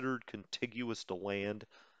considered contiguous to land?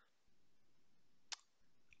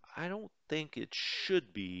 I don't think it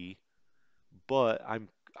should be, but I'm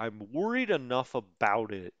worried enough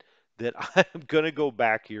about it that I'm gonna go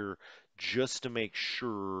back here just to make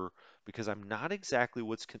sure because I'm not exactly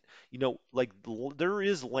like there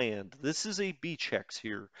is land. This is a beach hex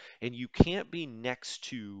here, and you can't be next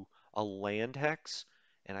to a land hex,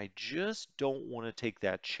 and I just don't want to take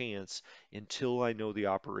that chance until I know the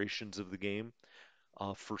operations of the game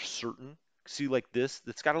for certain. See, like this,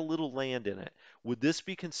 that's got a little land in it. Would this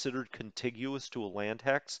be considered contiguous to a land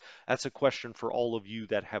hex? That's a question for all of you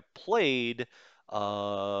that have played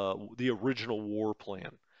the original war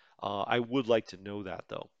plan. I would like to know that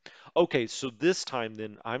though. Okay, so this time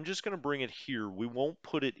then, I'm just going to bring it here. We won't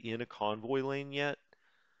put it in a convoy lane yet.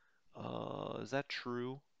 Is that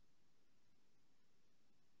true?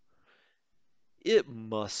 It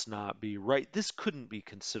must not be, right? This couldn't be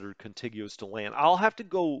considered contiguous to land. I'll have to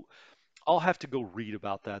go read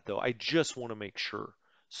about that though. I just want to make sure.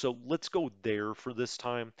 So let's go there for this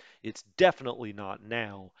time. It's definitely not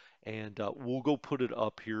now. And we'll go put it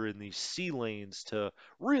up here in these sea lanes to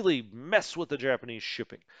really mess with the Japanese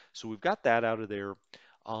shipping. So we've got that out of there.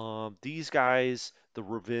 These guys, the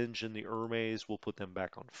Revenge and the Hermes, we'll put them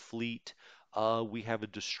back on fleet. We have a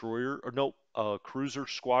destroyer, or no, a cruiser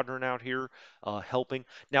squadron out here helping.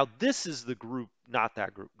 Now, this is the group, not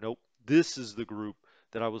that group. Nope. This is the group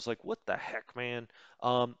that I was like, what the heck, man?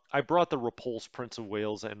 I brought the Repulse Prince of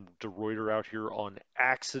Wales and De Ruyter out here on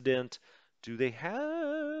accident. Do they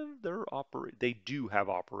have their operate? They do have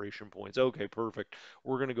operation points. Okay, perfect.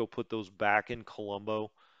 We're gonna go put those back in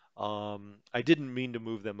Colombo. I didn't mean to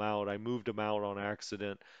move them out. I moved them out on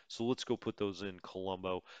accident. So let's go put those in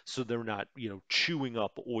Colombo so they're not, chewing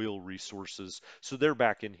up oil resources. So they're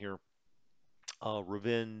back in here.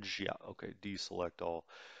 Revenge, yeah, okay, deselect all.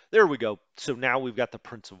 There we go. So now we've got the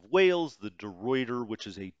Prince of Wales, the De Ruyter, which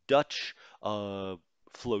is a Dutch uh,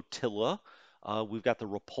 flotilla. We've got the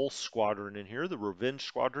Repulse Squadron in here, the Revenge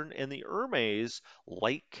Squadron, and the Hermes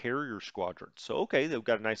Light Carrier Squadron. So, okay, they've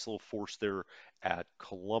got a nice little force there at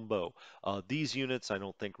Colombo. These units I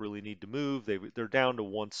don't think really need to move. They're down to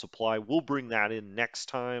one supply. We'll bring that in next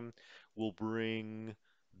time. We'll bring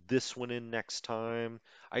this one in next time.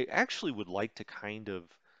 I actually would like to kind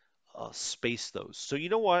of space those. So you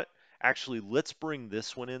know what? Actually, let's bring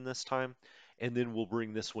this one in this time, and then we'll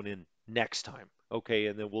bring this one in next time. Okay,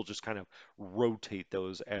 and then we'll just kind of rotate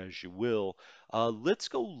those as you will. Let's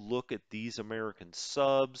go look at these American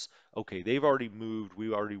subs. Okay, they've already moved.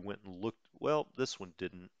 We already went and looked. Well, this one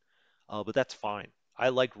didn't but that's fine. I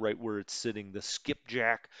like right where it's sitting. The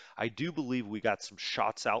skipjack, I do believe we got some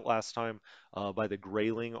shots out last time by the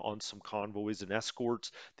Grayling on some convoys and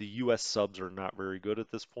escorts. The U.S. subs are not very good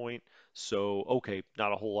at this point, so okay,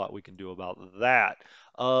 not a whole lot we can do about that.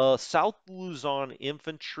 South Luzon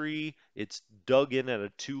infantry, it's dug in at a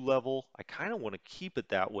 2 level. I kind of want to keep it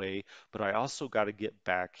that way, but I also got to get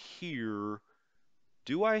back here.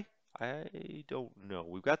 Do I? I don't know.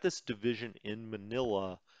 We've got this division in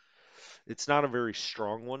Manila. It's not a very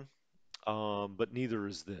strong one, but neither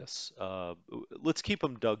is this. Let's keep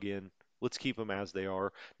them dug in. Let's keep them as they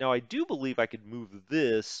are. Now, I do believe I could move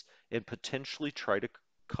this and potentially try to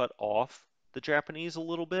cut off the Japanese a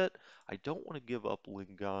little bit. I don't want to give up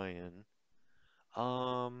Lingayen.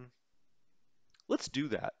 Um, Let's do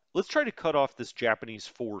that. Let's try to cut off this Japanese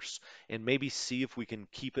force and maybe see if we can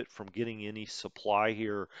keep it from getting any supply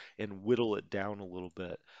here and whittle it down a little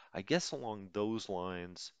bit. I guess along those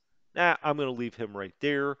lines, nah, I'm going to leave him right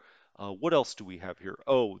there. What else do we have here?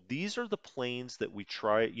 Oh, these are the planes that we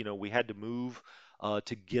had to move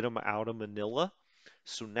to get them out of Manila.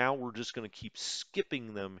 So now we're just going to keep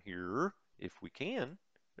skipping them here if we can.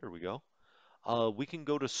 There we go. We can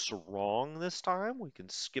go to Sarong this time. We can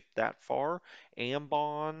skip that far.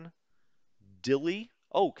 Ambon, Dili.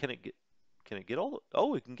 Oh, can it get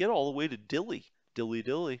oh, it can get all the way to Dili.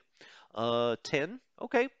 Dili. 10.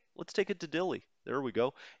 Okay, let's take it to Dili. There we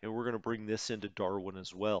go. And we're going to bring this into Darwin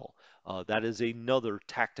as well. That is another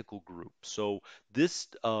tactical group. So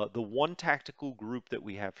the one tactical group that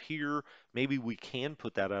we have here, maybe we can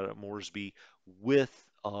put that out at Moresby with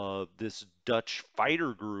this Dutch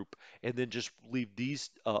fighter group, and then just leave these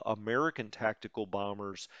American tactical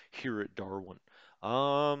bombers here at Darwin.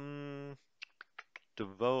 Um,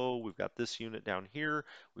 DeVoe, we've got this unit down here.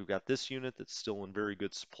 We've got this unit that's still in very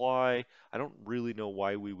good supply. I don't really know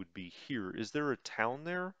why we would be here. Is there a town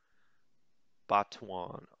there?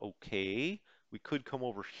 Batuan. Okay. We could come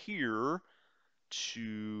over here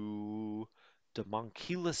to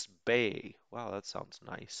Demonkelis Bay. Wow, that sounds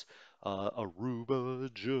nice.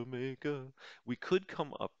 Aruba, Jamaica. We could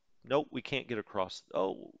come up. Nope, we can't get across.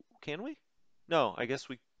 Oh, can we? No, I guess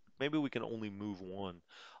maybe we can only move one.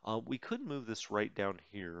 We could move this right down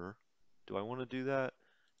here. Do I want to do that?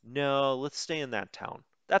 No, let's stay in that town.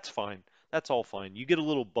 That's fine. That's all fine. You get a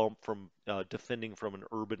little bump from defending from an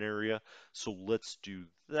urban area, so let's do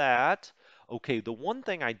that. Okay, the one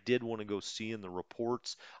thing I did want to go see in the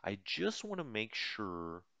reports, I just want to make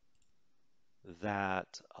sure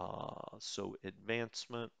that, so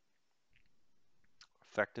advancement,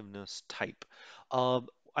 effectiveness, type.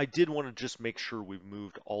 I did want to just make sure we've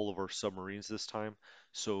moved all of our submarines this time.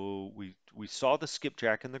 So we saw the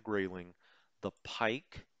skipjack and the grayling, the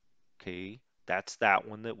pike, okay, that's that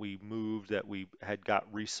one that we moved that we had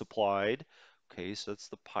got resupplied. Okay, so that's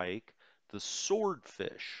the pike. The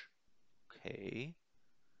swordfish, okay.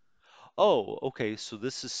 Oh, okay. So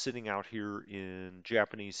this is sitting out here in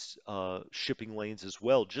Japanese shipping lanes as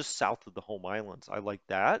well, just south of the home islands. I like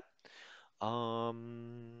that.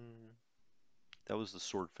 Um, that was the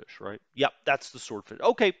swordfish, right? Yep, that's the swordfish.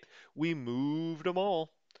 Okay, we moved them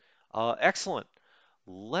all. Excellent.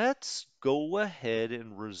 Let's go ahead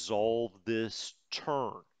and resolve this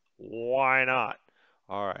turn. Why not?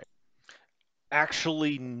 All right.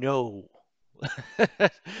 Actually, no.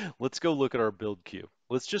 Let's go look at our build queue.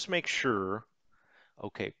 Let's just make sure.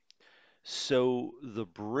 Okay, so the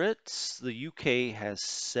the UK has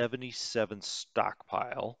 77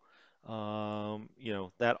 stockpile.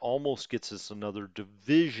 That almost gets us another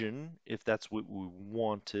division if that's what we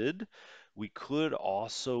wanted. We could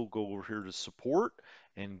also go over here to support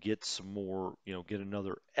and get some more, get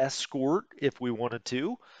another escort if we wanted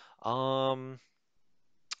to. Um,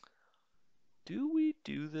 do we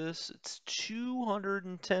do this? It's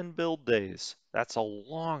 210 build days. That's a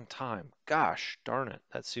long time. Gosh darn it.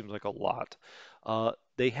 That seems like a lot.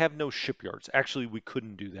 They have no shipyards. Actually, we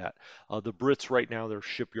couldn't do that. The Brits right now, their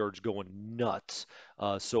shipyards going nuts.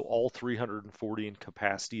 So all 340 in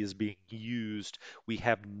capacity is being used. We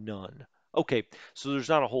have none. Okay, so there's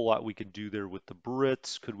not a whole lot we can do there with the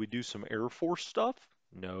Brits. Could we do some Air Force stuff?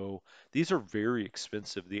 No. These are very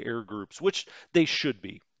expensive, the air groups, which they should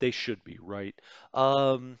be. They should be, right?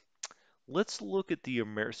 Um, let's look at the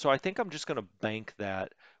So I think I'm just going to bank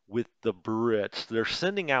that with the Brits. They're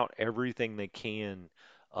sending out everything they can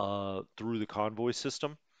through the convoy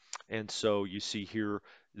system. And so you see here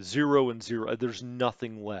 0 and 0. There's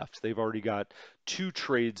nothing left. They've already got two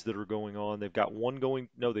trades that are going on. They've got one going,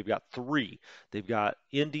 no, they've got three. They've got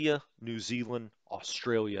India, New Zealand,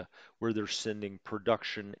 Australia, where they're sending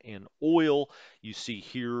production and oil. You see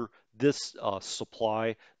here this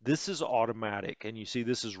supply. This is automatic, and you see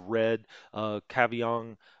this is red.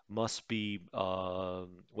 Kaviong must be, well,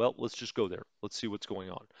 let's just go there. Let's see what's going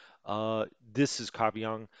on. This is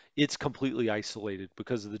Kaviong. It's completely isolated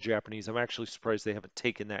because of the Japanese. I'm actually surprised they haven't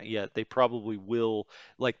taken that yet. They probably will,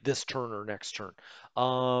 like this turn or next turn.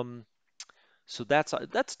 Um, so that's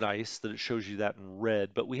nice that it shows you that in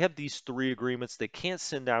red. But we have these three agreements. They can't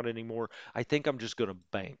send out anymore. I think I'm just going to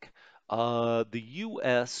bank. The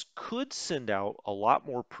U.S. could send out a lot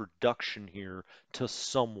more production here to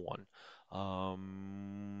someone.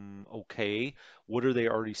 Okay, what are they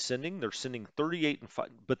already sending? They're sending 38 and 5,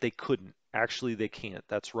 but they couldn't. Actually, they can't.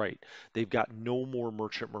 That's right. They've got no more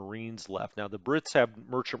merchant marines left. Now, the Brits have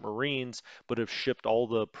merchant marines, but have shipped all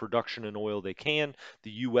the production and oil they can.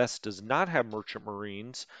 The U.S. does not have merchant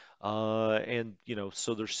marines, and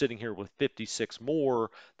so they're sitting here with 56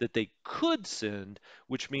 more that they could send,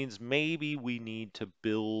 which means maybe we need to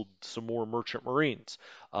build some more merchant marines.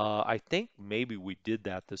 I think maybe we did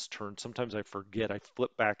that this turn. Sometimes I forget. I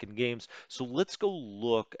flip back in games. So let's go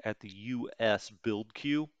look at the U.S. build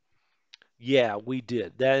queue. Yeah, we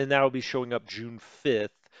did. And that'll be showing up June 5th.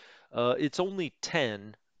 It's only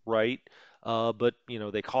 10, right? But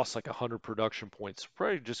they cost like 100 production points.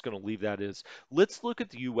 Probably just going to leave that as. Let's look at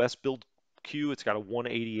the US build queue. It's got a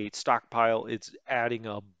 188 stockpile. It's adding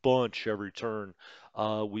a bunch every turn.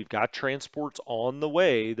 We've got transports on the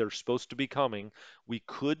way. They're supposed to be coming. We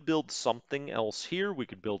could build something else here. We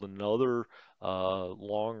could build another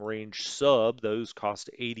long range sub. Those cost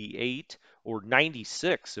 88 or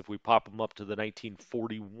 96 if we pop them up to the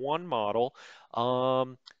 1941 model.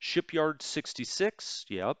 Shipyard 66,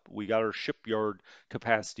 yep, we got our shipyard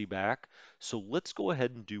capacity back. So let's go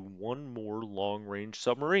ahead and do one more long-range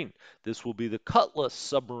submarine. This will be the Cutlass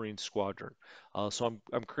Submarine Squadron. So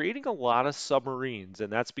I'm creating a lot of submarines,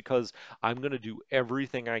 and that's because I'm going to do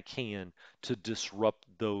everything I can to disrupt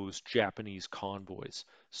those Japanese convoys.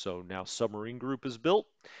 So now submarine group is built.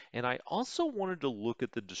 And I also wanted to look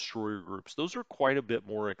at the destroyer groups. Those are quite a bit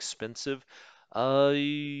more expensive.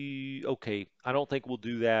 Okay, I don't think we'll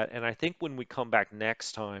do that. And I think when we come back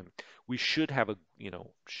next time, we should have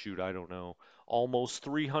shoot, I don't know, almost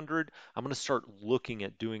 300. I'm going to start looking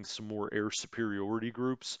at doing some more air superiority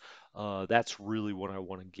groups. That's really what I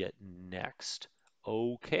want to get next.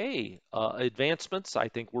 Okay, advancements, I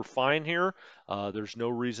think we're fine here. There's no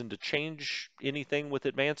reason to change anything with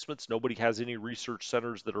advancements. Nobody has any research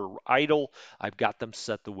centers that are idle. I've got them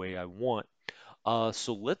set the way I want.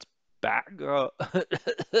 So let's back up.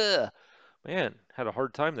 Man, had a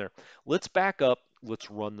hard time there. Let's back up.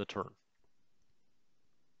 Let's run the turn.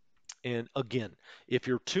 And again, if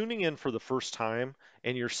you're tuning in for the first time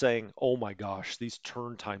and you're saying, oh my gosh, these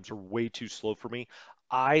turn times are way too slow for me,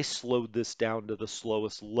 I slowed this down to the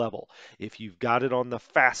slowest level. If you've got it on the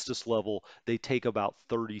fastest level, they take about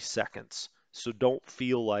 30 seconds. So don't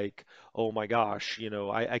feel like, oh my gosh,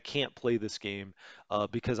 I can't play this game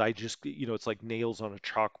because I just, it's like nails on a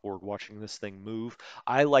chalkboard watching this thing move.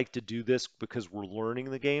 I like to do this because we're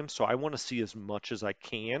learning the game, so I want to see as much as I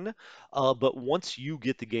can, but once you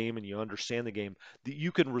get the game and you understand the game,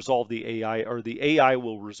 you can resolve the AI, or the AI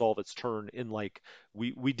will resolve its turn in like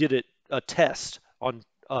we did it a test on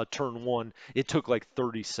turn one. It took like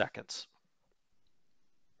 30 seconds.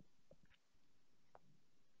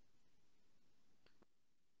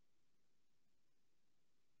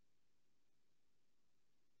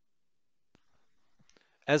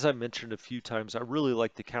 As I mentioned a few times, I really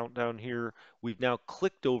like the countdown here. We've now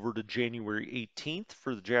clicked over to January 18th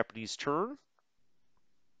for the Japanese turn.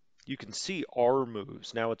 You can see our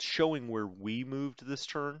moves. Now it's showing where we moved this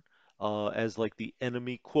turn. as like the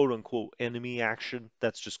enemy, quote unquote, enemy action.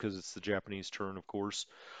 That's just because it's the Japanese turn, of course.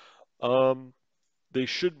 Um, they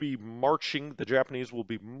should be marching, the Japanese will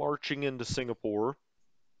be marching into Singapore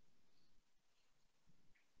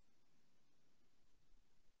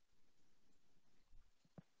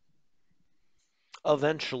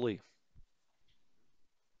eventually.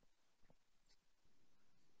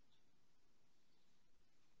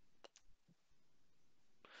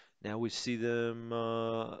 Now we see them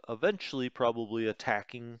eventually probably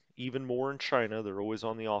attacking even more in China. They're always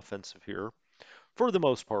on the offensive here. For the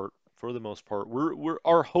most part, for the most part,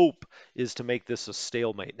 our hope is to make this a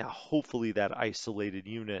stalemate. Now, hopefully, that isolated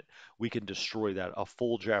unit we can destroy that. A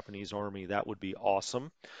full Japanese army, that would be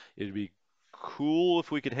awesome. It'd be cool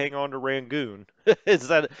if we could hang on to Rangoon. Is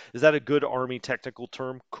that a good army technical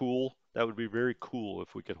term? Cool. That would be very cool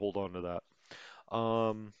if we could hold on to that.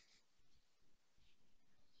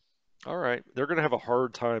 All right, they're gonna have a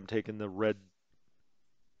hard time taking the red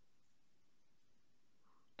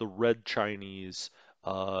Chinese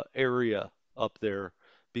area up there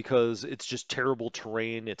because it's just terrible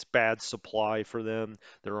terrain. It's bad supply for them.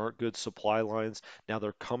 There aren't good supply lines. Now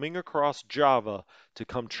they're coming across Java to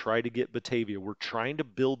come try to get Batavia. We're trying to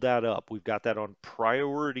build that up. We've got that on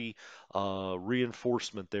priority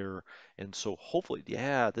reinforcement there. And so hopefully,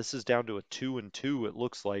 yeah, this is down to a 2-2, it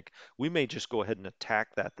looks like. We may just go ahead and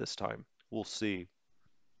attack that this time. We'll see.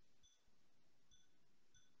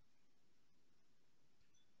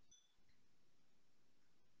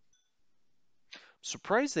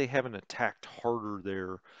 Surprised they haven't attacked harder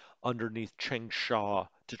there underneath Changsha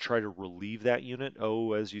to try to relieve that unit.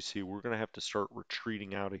 Oh, as you see, we're going to have to start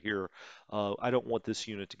retreating out of here. I don't want this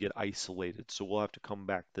unit to get isolated, so we'll have to come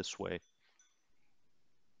back this way.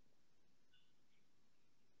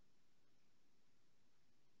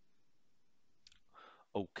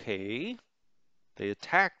 Okay. They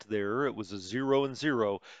attacked there. It was a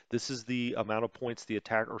 0-0. This is the amount of points the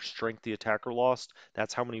attack or strength the attacker lost.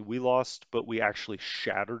 That's how many we lost, but we actually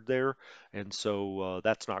shattered there, and so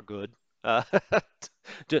that's not good. Uh,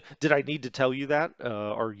 did I need to tell you that?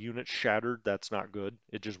 Our unit shattered. That's not good.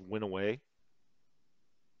 It just went away.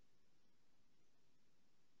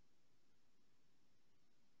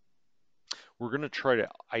 We're going to try to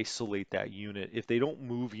isolate that unit. If they don't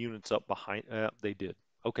move units up behind, they did.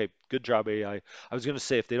 Okay, good job, AI. I was going to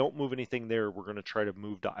say if they don't move anything there, we're going to try to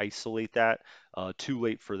move to isolate that. Too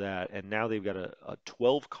late for that. And now they've got a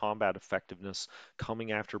 12 combat effectiveness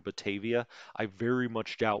coming after Batavia. I very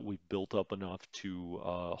much doubt we've built up enough to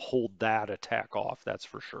hold that attack off. That's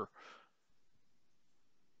for sure.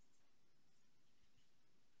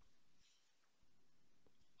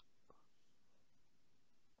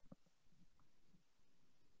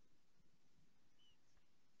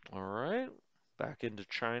 All right, back into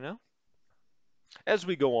China. As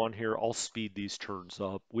we go on here, I'll speed these turns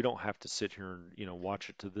up. We don't have to sit here and, watch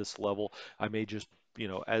it to this level. I may just,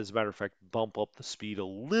 as a matter of fact, bump up the speed a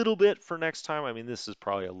little bit for next time. I mean, this is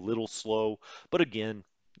probably a little slow, but again,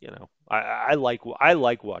 I like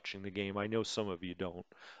watching the game. I know some of you don't,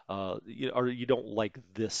 or you don't like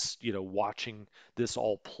this, watching this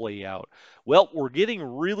all play out. Well, we're getting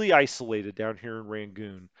really isolated down here in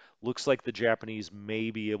Rangoon. Looks like the Japanese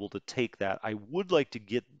may be able to take that. I would like to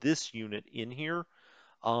get this unit in here.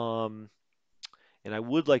 Um, and I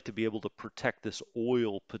would like to be able to protect this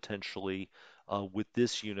oil potentially with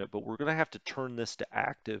this unit, but we're going to have to turn this to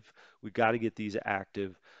active. We got to get these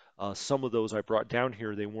active. Some of those I brought down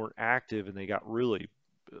here, they weren't active and they got really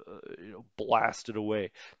blasted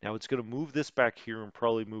away. Now it's going to move this back here and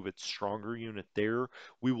probably move its stronger unit there.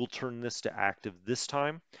 We will turn this to active this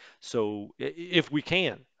time. So if we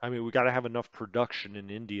can, I mean, we got to have enough production in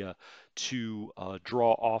India to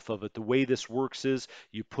draw off of it. The way this works is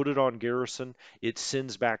you put it on garrison, it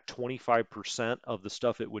sends back 25% of the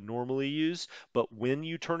stuff it would normally use, but when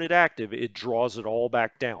you turn it active, it draws it all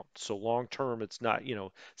back down. So long term, it's not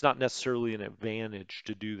necessarily an advantage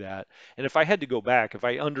to do that. And if I had to go back, if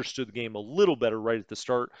I understood the game a little better right at the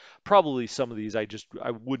start, probably some of these I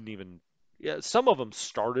wouldn't even. Yeah, some of them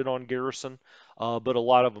started on Garrison, but a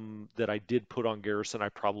lot of them that I did put on Garrison, I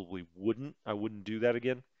probably wouldn't. I wouldn't do that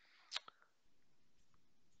again.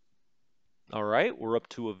 All right, we're up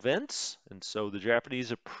to events, and so the Japanese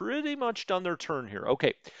have pretty much done their turn here.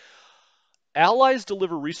 Okay, Allies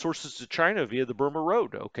deliver resources to China via the Burma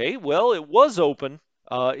Road. Okay, well, it was open.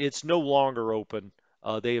 It's no longer open.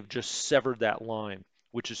 They have just severed that line.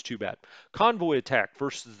 which is too bad. Convoy attack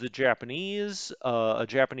versus the Japanese, a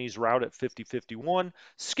Japanese route at 50-51.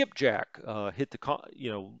 Skipjack hit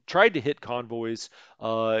the tried to hit convoys.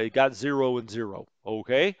 It got 0 and 0.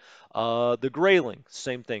 Okay. The Grayling,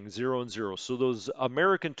 same thing, 0 and 0. So those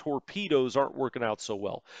American torpedoes aren't working out so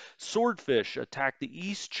well. Swordfish attacked the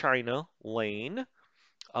East China lane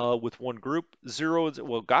with one group. Zero is,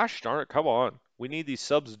 well, gosh darn it, come on. We need these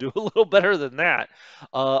subs to do a little better than that.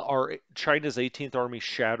 Our China's 18th Army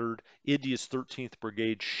shattered. India's 13th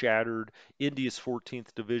Brigade shattered. India's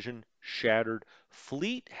 14th Division shattered.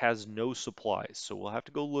 Fleet has no supplies, so we'll have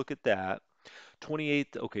to go look at that.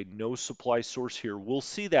 28th, okay, no supply source here. We'll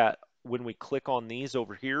see that when we click on these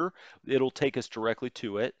over here. It'll take us directly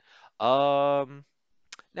to it. Now,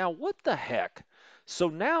 what the heck? So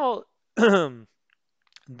now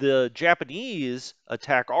the Japanese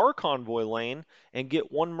attack our convoy lane and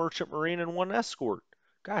get one merchant marine and one escort.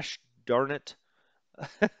 Gosh darn it.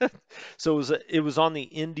 So it was on the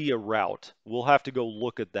India route. We'll have to go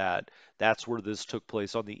look at that. That's where this took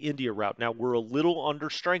place on the India route. Now we're a little under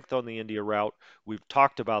strength on the India route. We've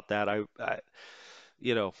talked about that.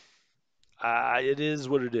 You know, it is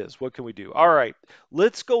what it is. What can we do? All right,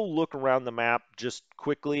 let's go look around the map just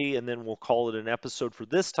quickly, and then we'll call it an episode for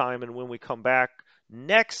this time. And when we come back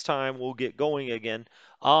next time, we'll get going again.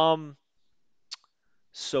 Um,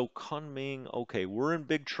 so Kunming, okay, we're in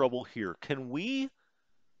big trouble here. Can we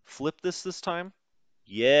flip this time?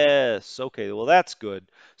 Yes. Okay. Well, that's good.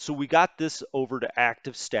 So we got this over to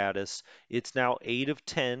active status. It's now 8 of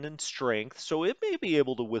 10 in strength, so it may be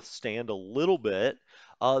able to withstand a little bit.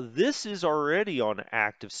 This is already on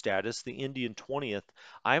active status, the Indian 20th.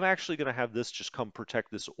 I'm actually going to have this just come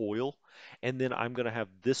protect this oil, and then I'm going to have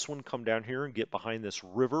this one come down here and get behind this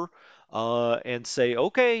river and say,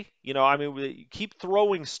 okay, I mean, keep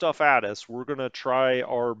throwing stuff at us. We're going to try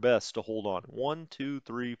our best to hold on. 1, 2,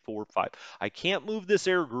 3, 4, 5. I can't move this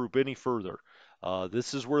air group any further.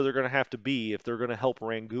 This is where they're going to have to be if they're going to help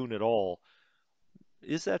Rangoon at all.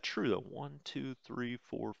 Is that true though? 1, 2, 3,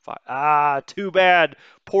 4, 5. Ah, too bad.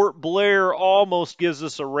 Port Blair almost gives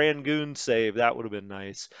us a Rangoon save. That would have been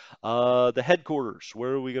nice. The headquarters. What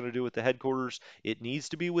are we going to do with the headquarters? It needs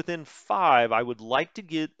to be within 5. I would like to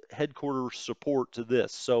get headquarters support to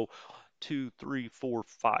this. So 2, 3, 4,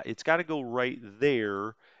 5. It's got to go right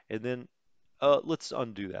there. And then let's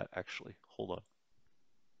undo that actually. Hold on.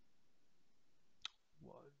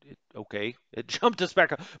 Okay, it jumped us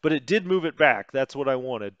back, but it did move it back. That's what I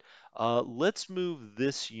wanted. Let's move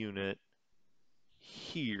this unit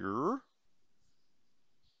here.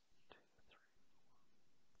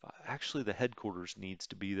 Actually, the headquarters needs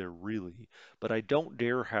to be there really, but I don't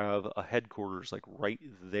dare have a headquarters like right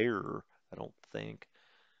there, I don't think.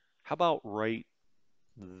 How about right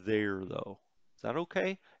there though? Is that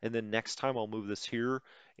okay? And then next time I'll move this here,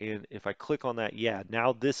 and if I click on that, yeah,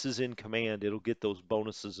 now this is in command. It'll get those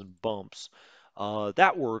bonuses and bumps.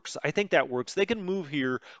 That works. I think that works. They can move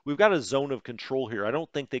here. We've got a zone of control here. I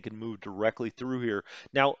don't think they can move directly through here.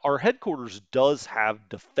 Now, our headquarters does have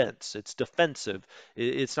defense. It's defensive.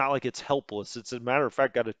 It's not like it's helpless. It's a matter of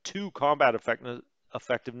fact got a 2 combat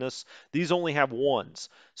effectiveness. These only have 1s,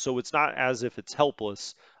 so it's not as if it's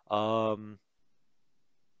helpless. Um,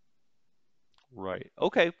 Right.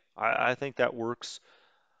 Okay. I think that works.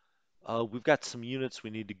 We've got some units we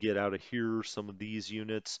need to get out of here, some of these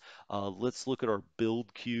units. Let's look at our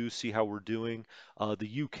build queue, see how we're doing.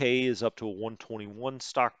 The UK is up to a 121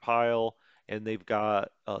 stockpile, and they've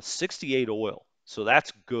got 68 oil. So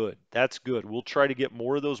that's good. That's good. We'll try to get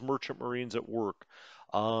more of those merchant marines at work.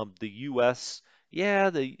 The US, yeah,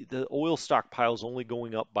 the oil stockpile is only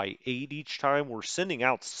going up by 8 each time. We're sending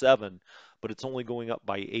out 7, but it's only going up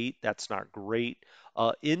by 8. That's not great.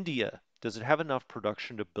 India, does it have enough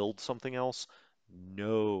production to build something else?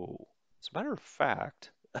 No. As a matter of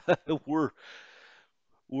fact, we're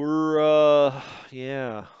we're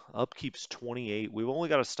yeah, upkeep's 28. We've only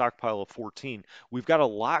got a stockpile of 14. We've got a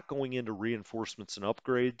lot going into reinforcements and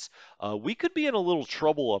upgrades. We could be in a little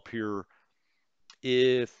trouble up here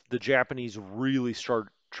if the Japanese really start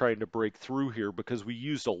trying to break through here because we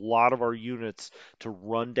used a lot of our units to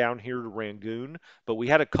run down here to Rangoon, but we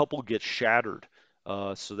had a couple get shattered.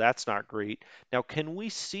 So that's not great. Now, can we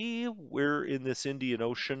see where in this Indian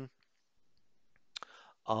Ocean?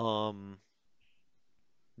 Um,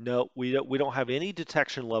 no, we don't have any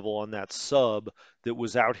detection level on that sub that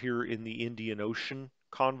was out here in the Indian Ocean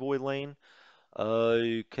convoy lane.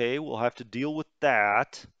 Okay, we'll have to deal with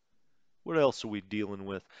that. What else are we dealing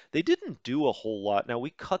with? They didn't do a whole lot. Now,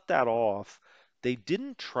 we cut that off. They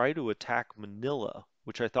didn't try to attack Manila,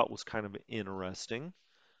 which I thought was kind of interesting.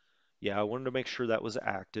 Yeah, I wanted to make sure that was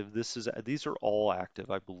active. These are all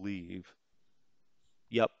active, I believe.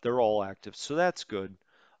 Yep, they're all active, so that's good.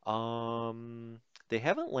 They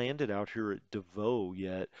haven't landed out here at Davao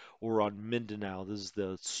yet, or on Mindanao. This is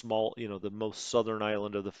the small, the most southern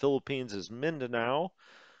island of the Philippines is Mindanao.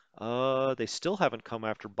 They still haven't come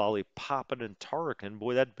after Bali, Papan, and Tarakan.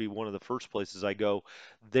 Boy, that'd be one of the first places I go.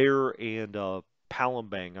 There and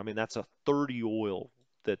Palembang. I mean, that's a 30 oil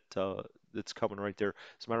that's coming right there.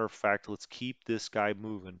 As a matter of fact, let's keep this guy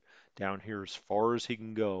moving down here as far as he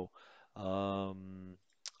can go. Um,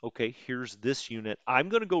 okay, here's this unit. I'm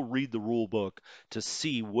going to go read the rule book to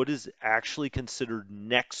see what is actually considered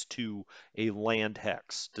next to a land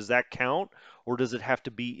hex. Does that count? Or does it have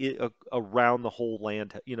to be around the whole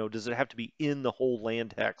land? Does it have to be in the whole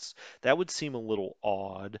land hex? That would seem a little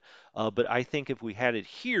odd. But I think if we had it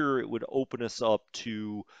here, it would open us up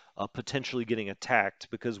to potentially getting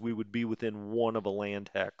attacked because we would be within one of a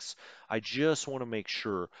land hex. I just want to make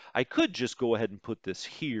sure. I could just go ahead and put this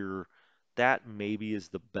here. That maybe is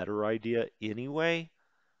the better idea anyway.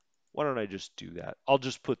 Why don't I just do that? I'll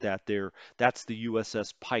just put that there. That's the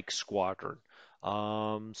USS Pike Squadron.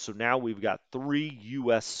 So now we've got 3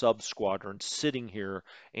 US sub squadrons sitting here,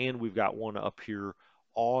 and we've got one up here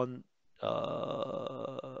on.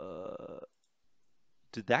 Uh,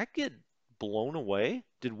 did that get blown away?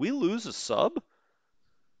 Did we lose a sub?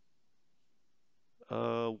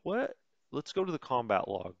 What? Let's go to the combat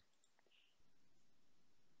log.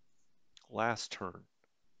 Last turn.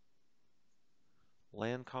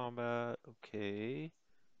 Land combat. Okay.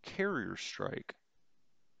 Carrier strike.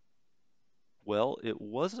 Well, it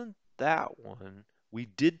wasn't that one. We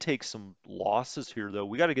did take some losses here, though.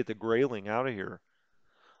 We got to get the Grayling out of here.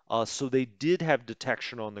 So they did have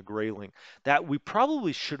detection on the Grayling. That we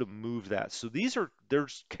probably should have moved that. So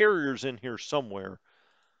there's carriers in here somewhere.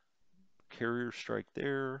 Carrier strike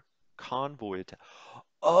there. Convoy attack.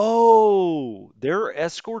 Oh, their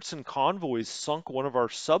escorts and convoys sunk one of our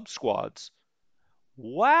sub squads.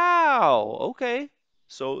 Wow. Okay.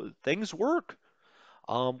 So things work.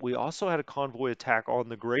 We also had a convoy attack on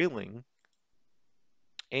the Grayling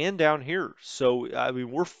and down here. So, I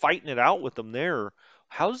mean, we're fighting it out with them there.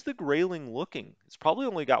 How's the Grayling looking? It's probably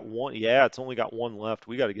only got one. Yeah, it's only got one left.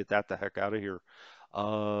 We got to get that the heck out of here.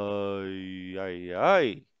 Ay,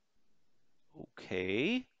 ay.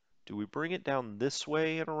 Okay. Do we bring it down this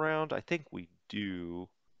way and around? I think we do.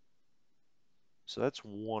 So that's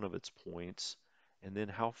one of its points. And then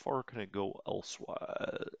how far can it go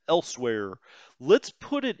elsewhere? Elsewhere. Let's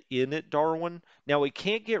put it in at Darwin. Now it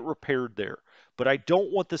can't get repaired there, but I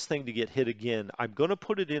don't want this thing to get hit again. I'm going to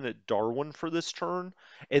put it in at Darwin for this turn,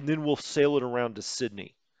 and then we'll sail it around to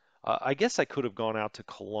Sydney. I guess I could have gone out to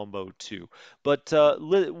Colombo too, but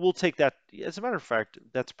we'll take that. As a matter of fact,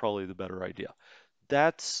 that's probably the better idea.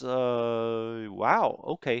 That's wow.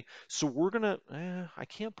 Okay, so we're gonna. I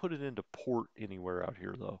can't put it into port anywhere out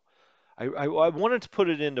here though. I wanted to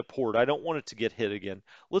put it into port. I don't want it to get hit again.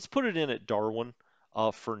 Let's put it in at Darwin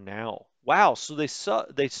for now. Wow. So they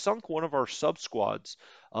sunk one of our sub squads,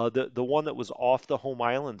 the one that was off the home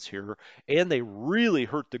islands here, and they really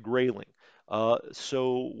hurt the Grayling.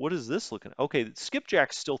 So what is this looking? Okay,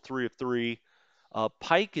 Skipjack's still 3 of 3.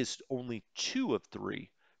 Pike is only 2 of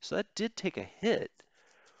 3. So that did take a hit.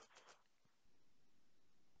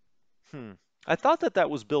 Hmm. I thought that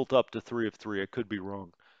was built up to 3 of 3. I could be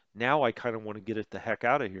wrong. Now I kind of want to get it the heck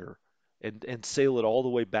out of here and sail it all the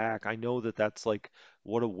way back. I know that's like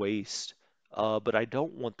what a waste. But I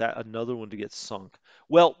don't want that another one to get sunk.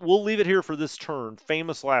 Well, we'll leave it here for this turn.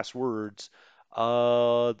 Famous last words.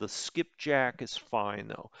 The skipjack is fine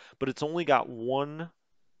though, but it's only got 1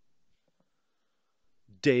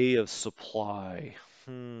 day of supply.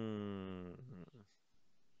 Hmm.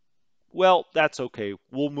 Well, that's okay.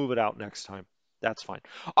 We'll move it out next time. That's fine.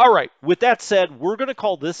 All right. With that said, we're going to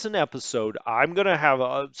call this an episode. I'm going to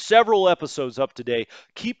have several episodes up today.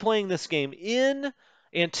 Keep playing this game in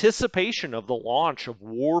anticipation of the launch of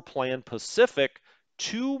WarPlan Pacific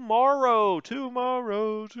tomorrow.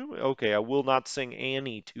 Okay, I will not sing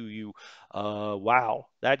Annie to you. Wow,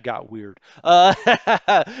 that got weird.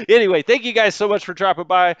 Anyway, thank you guys so much for dropping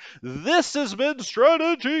by. This has been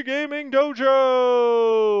Strategy Gaming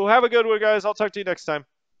Dojo. Have a good one, guys. I'll talk to you next time.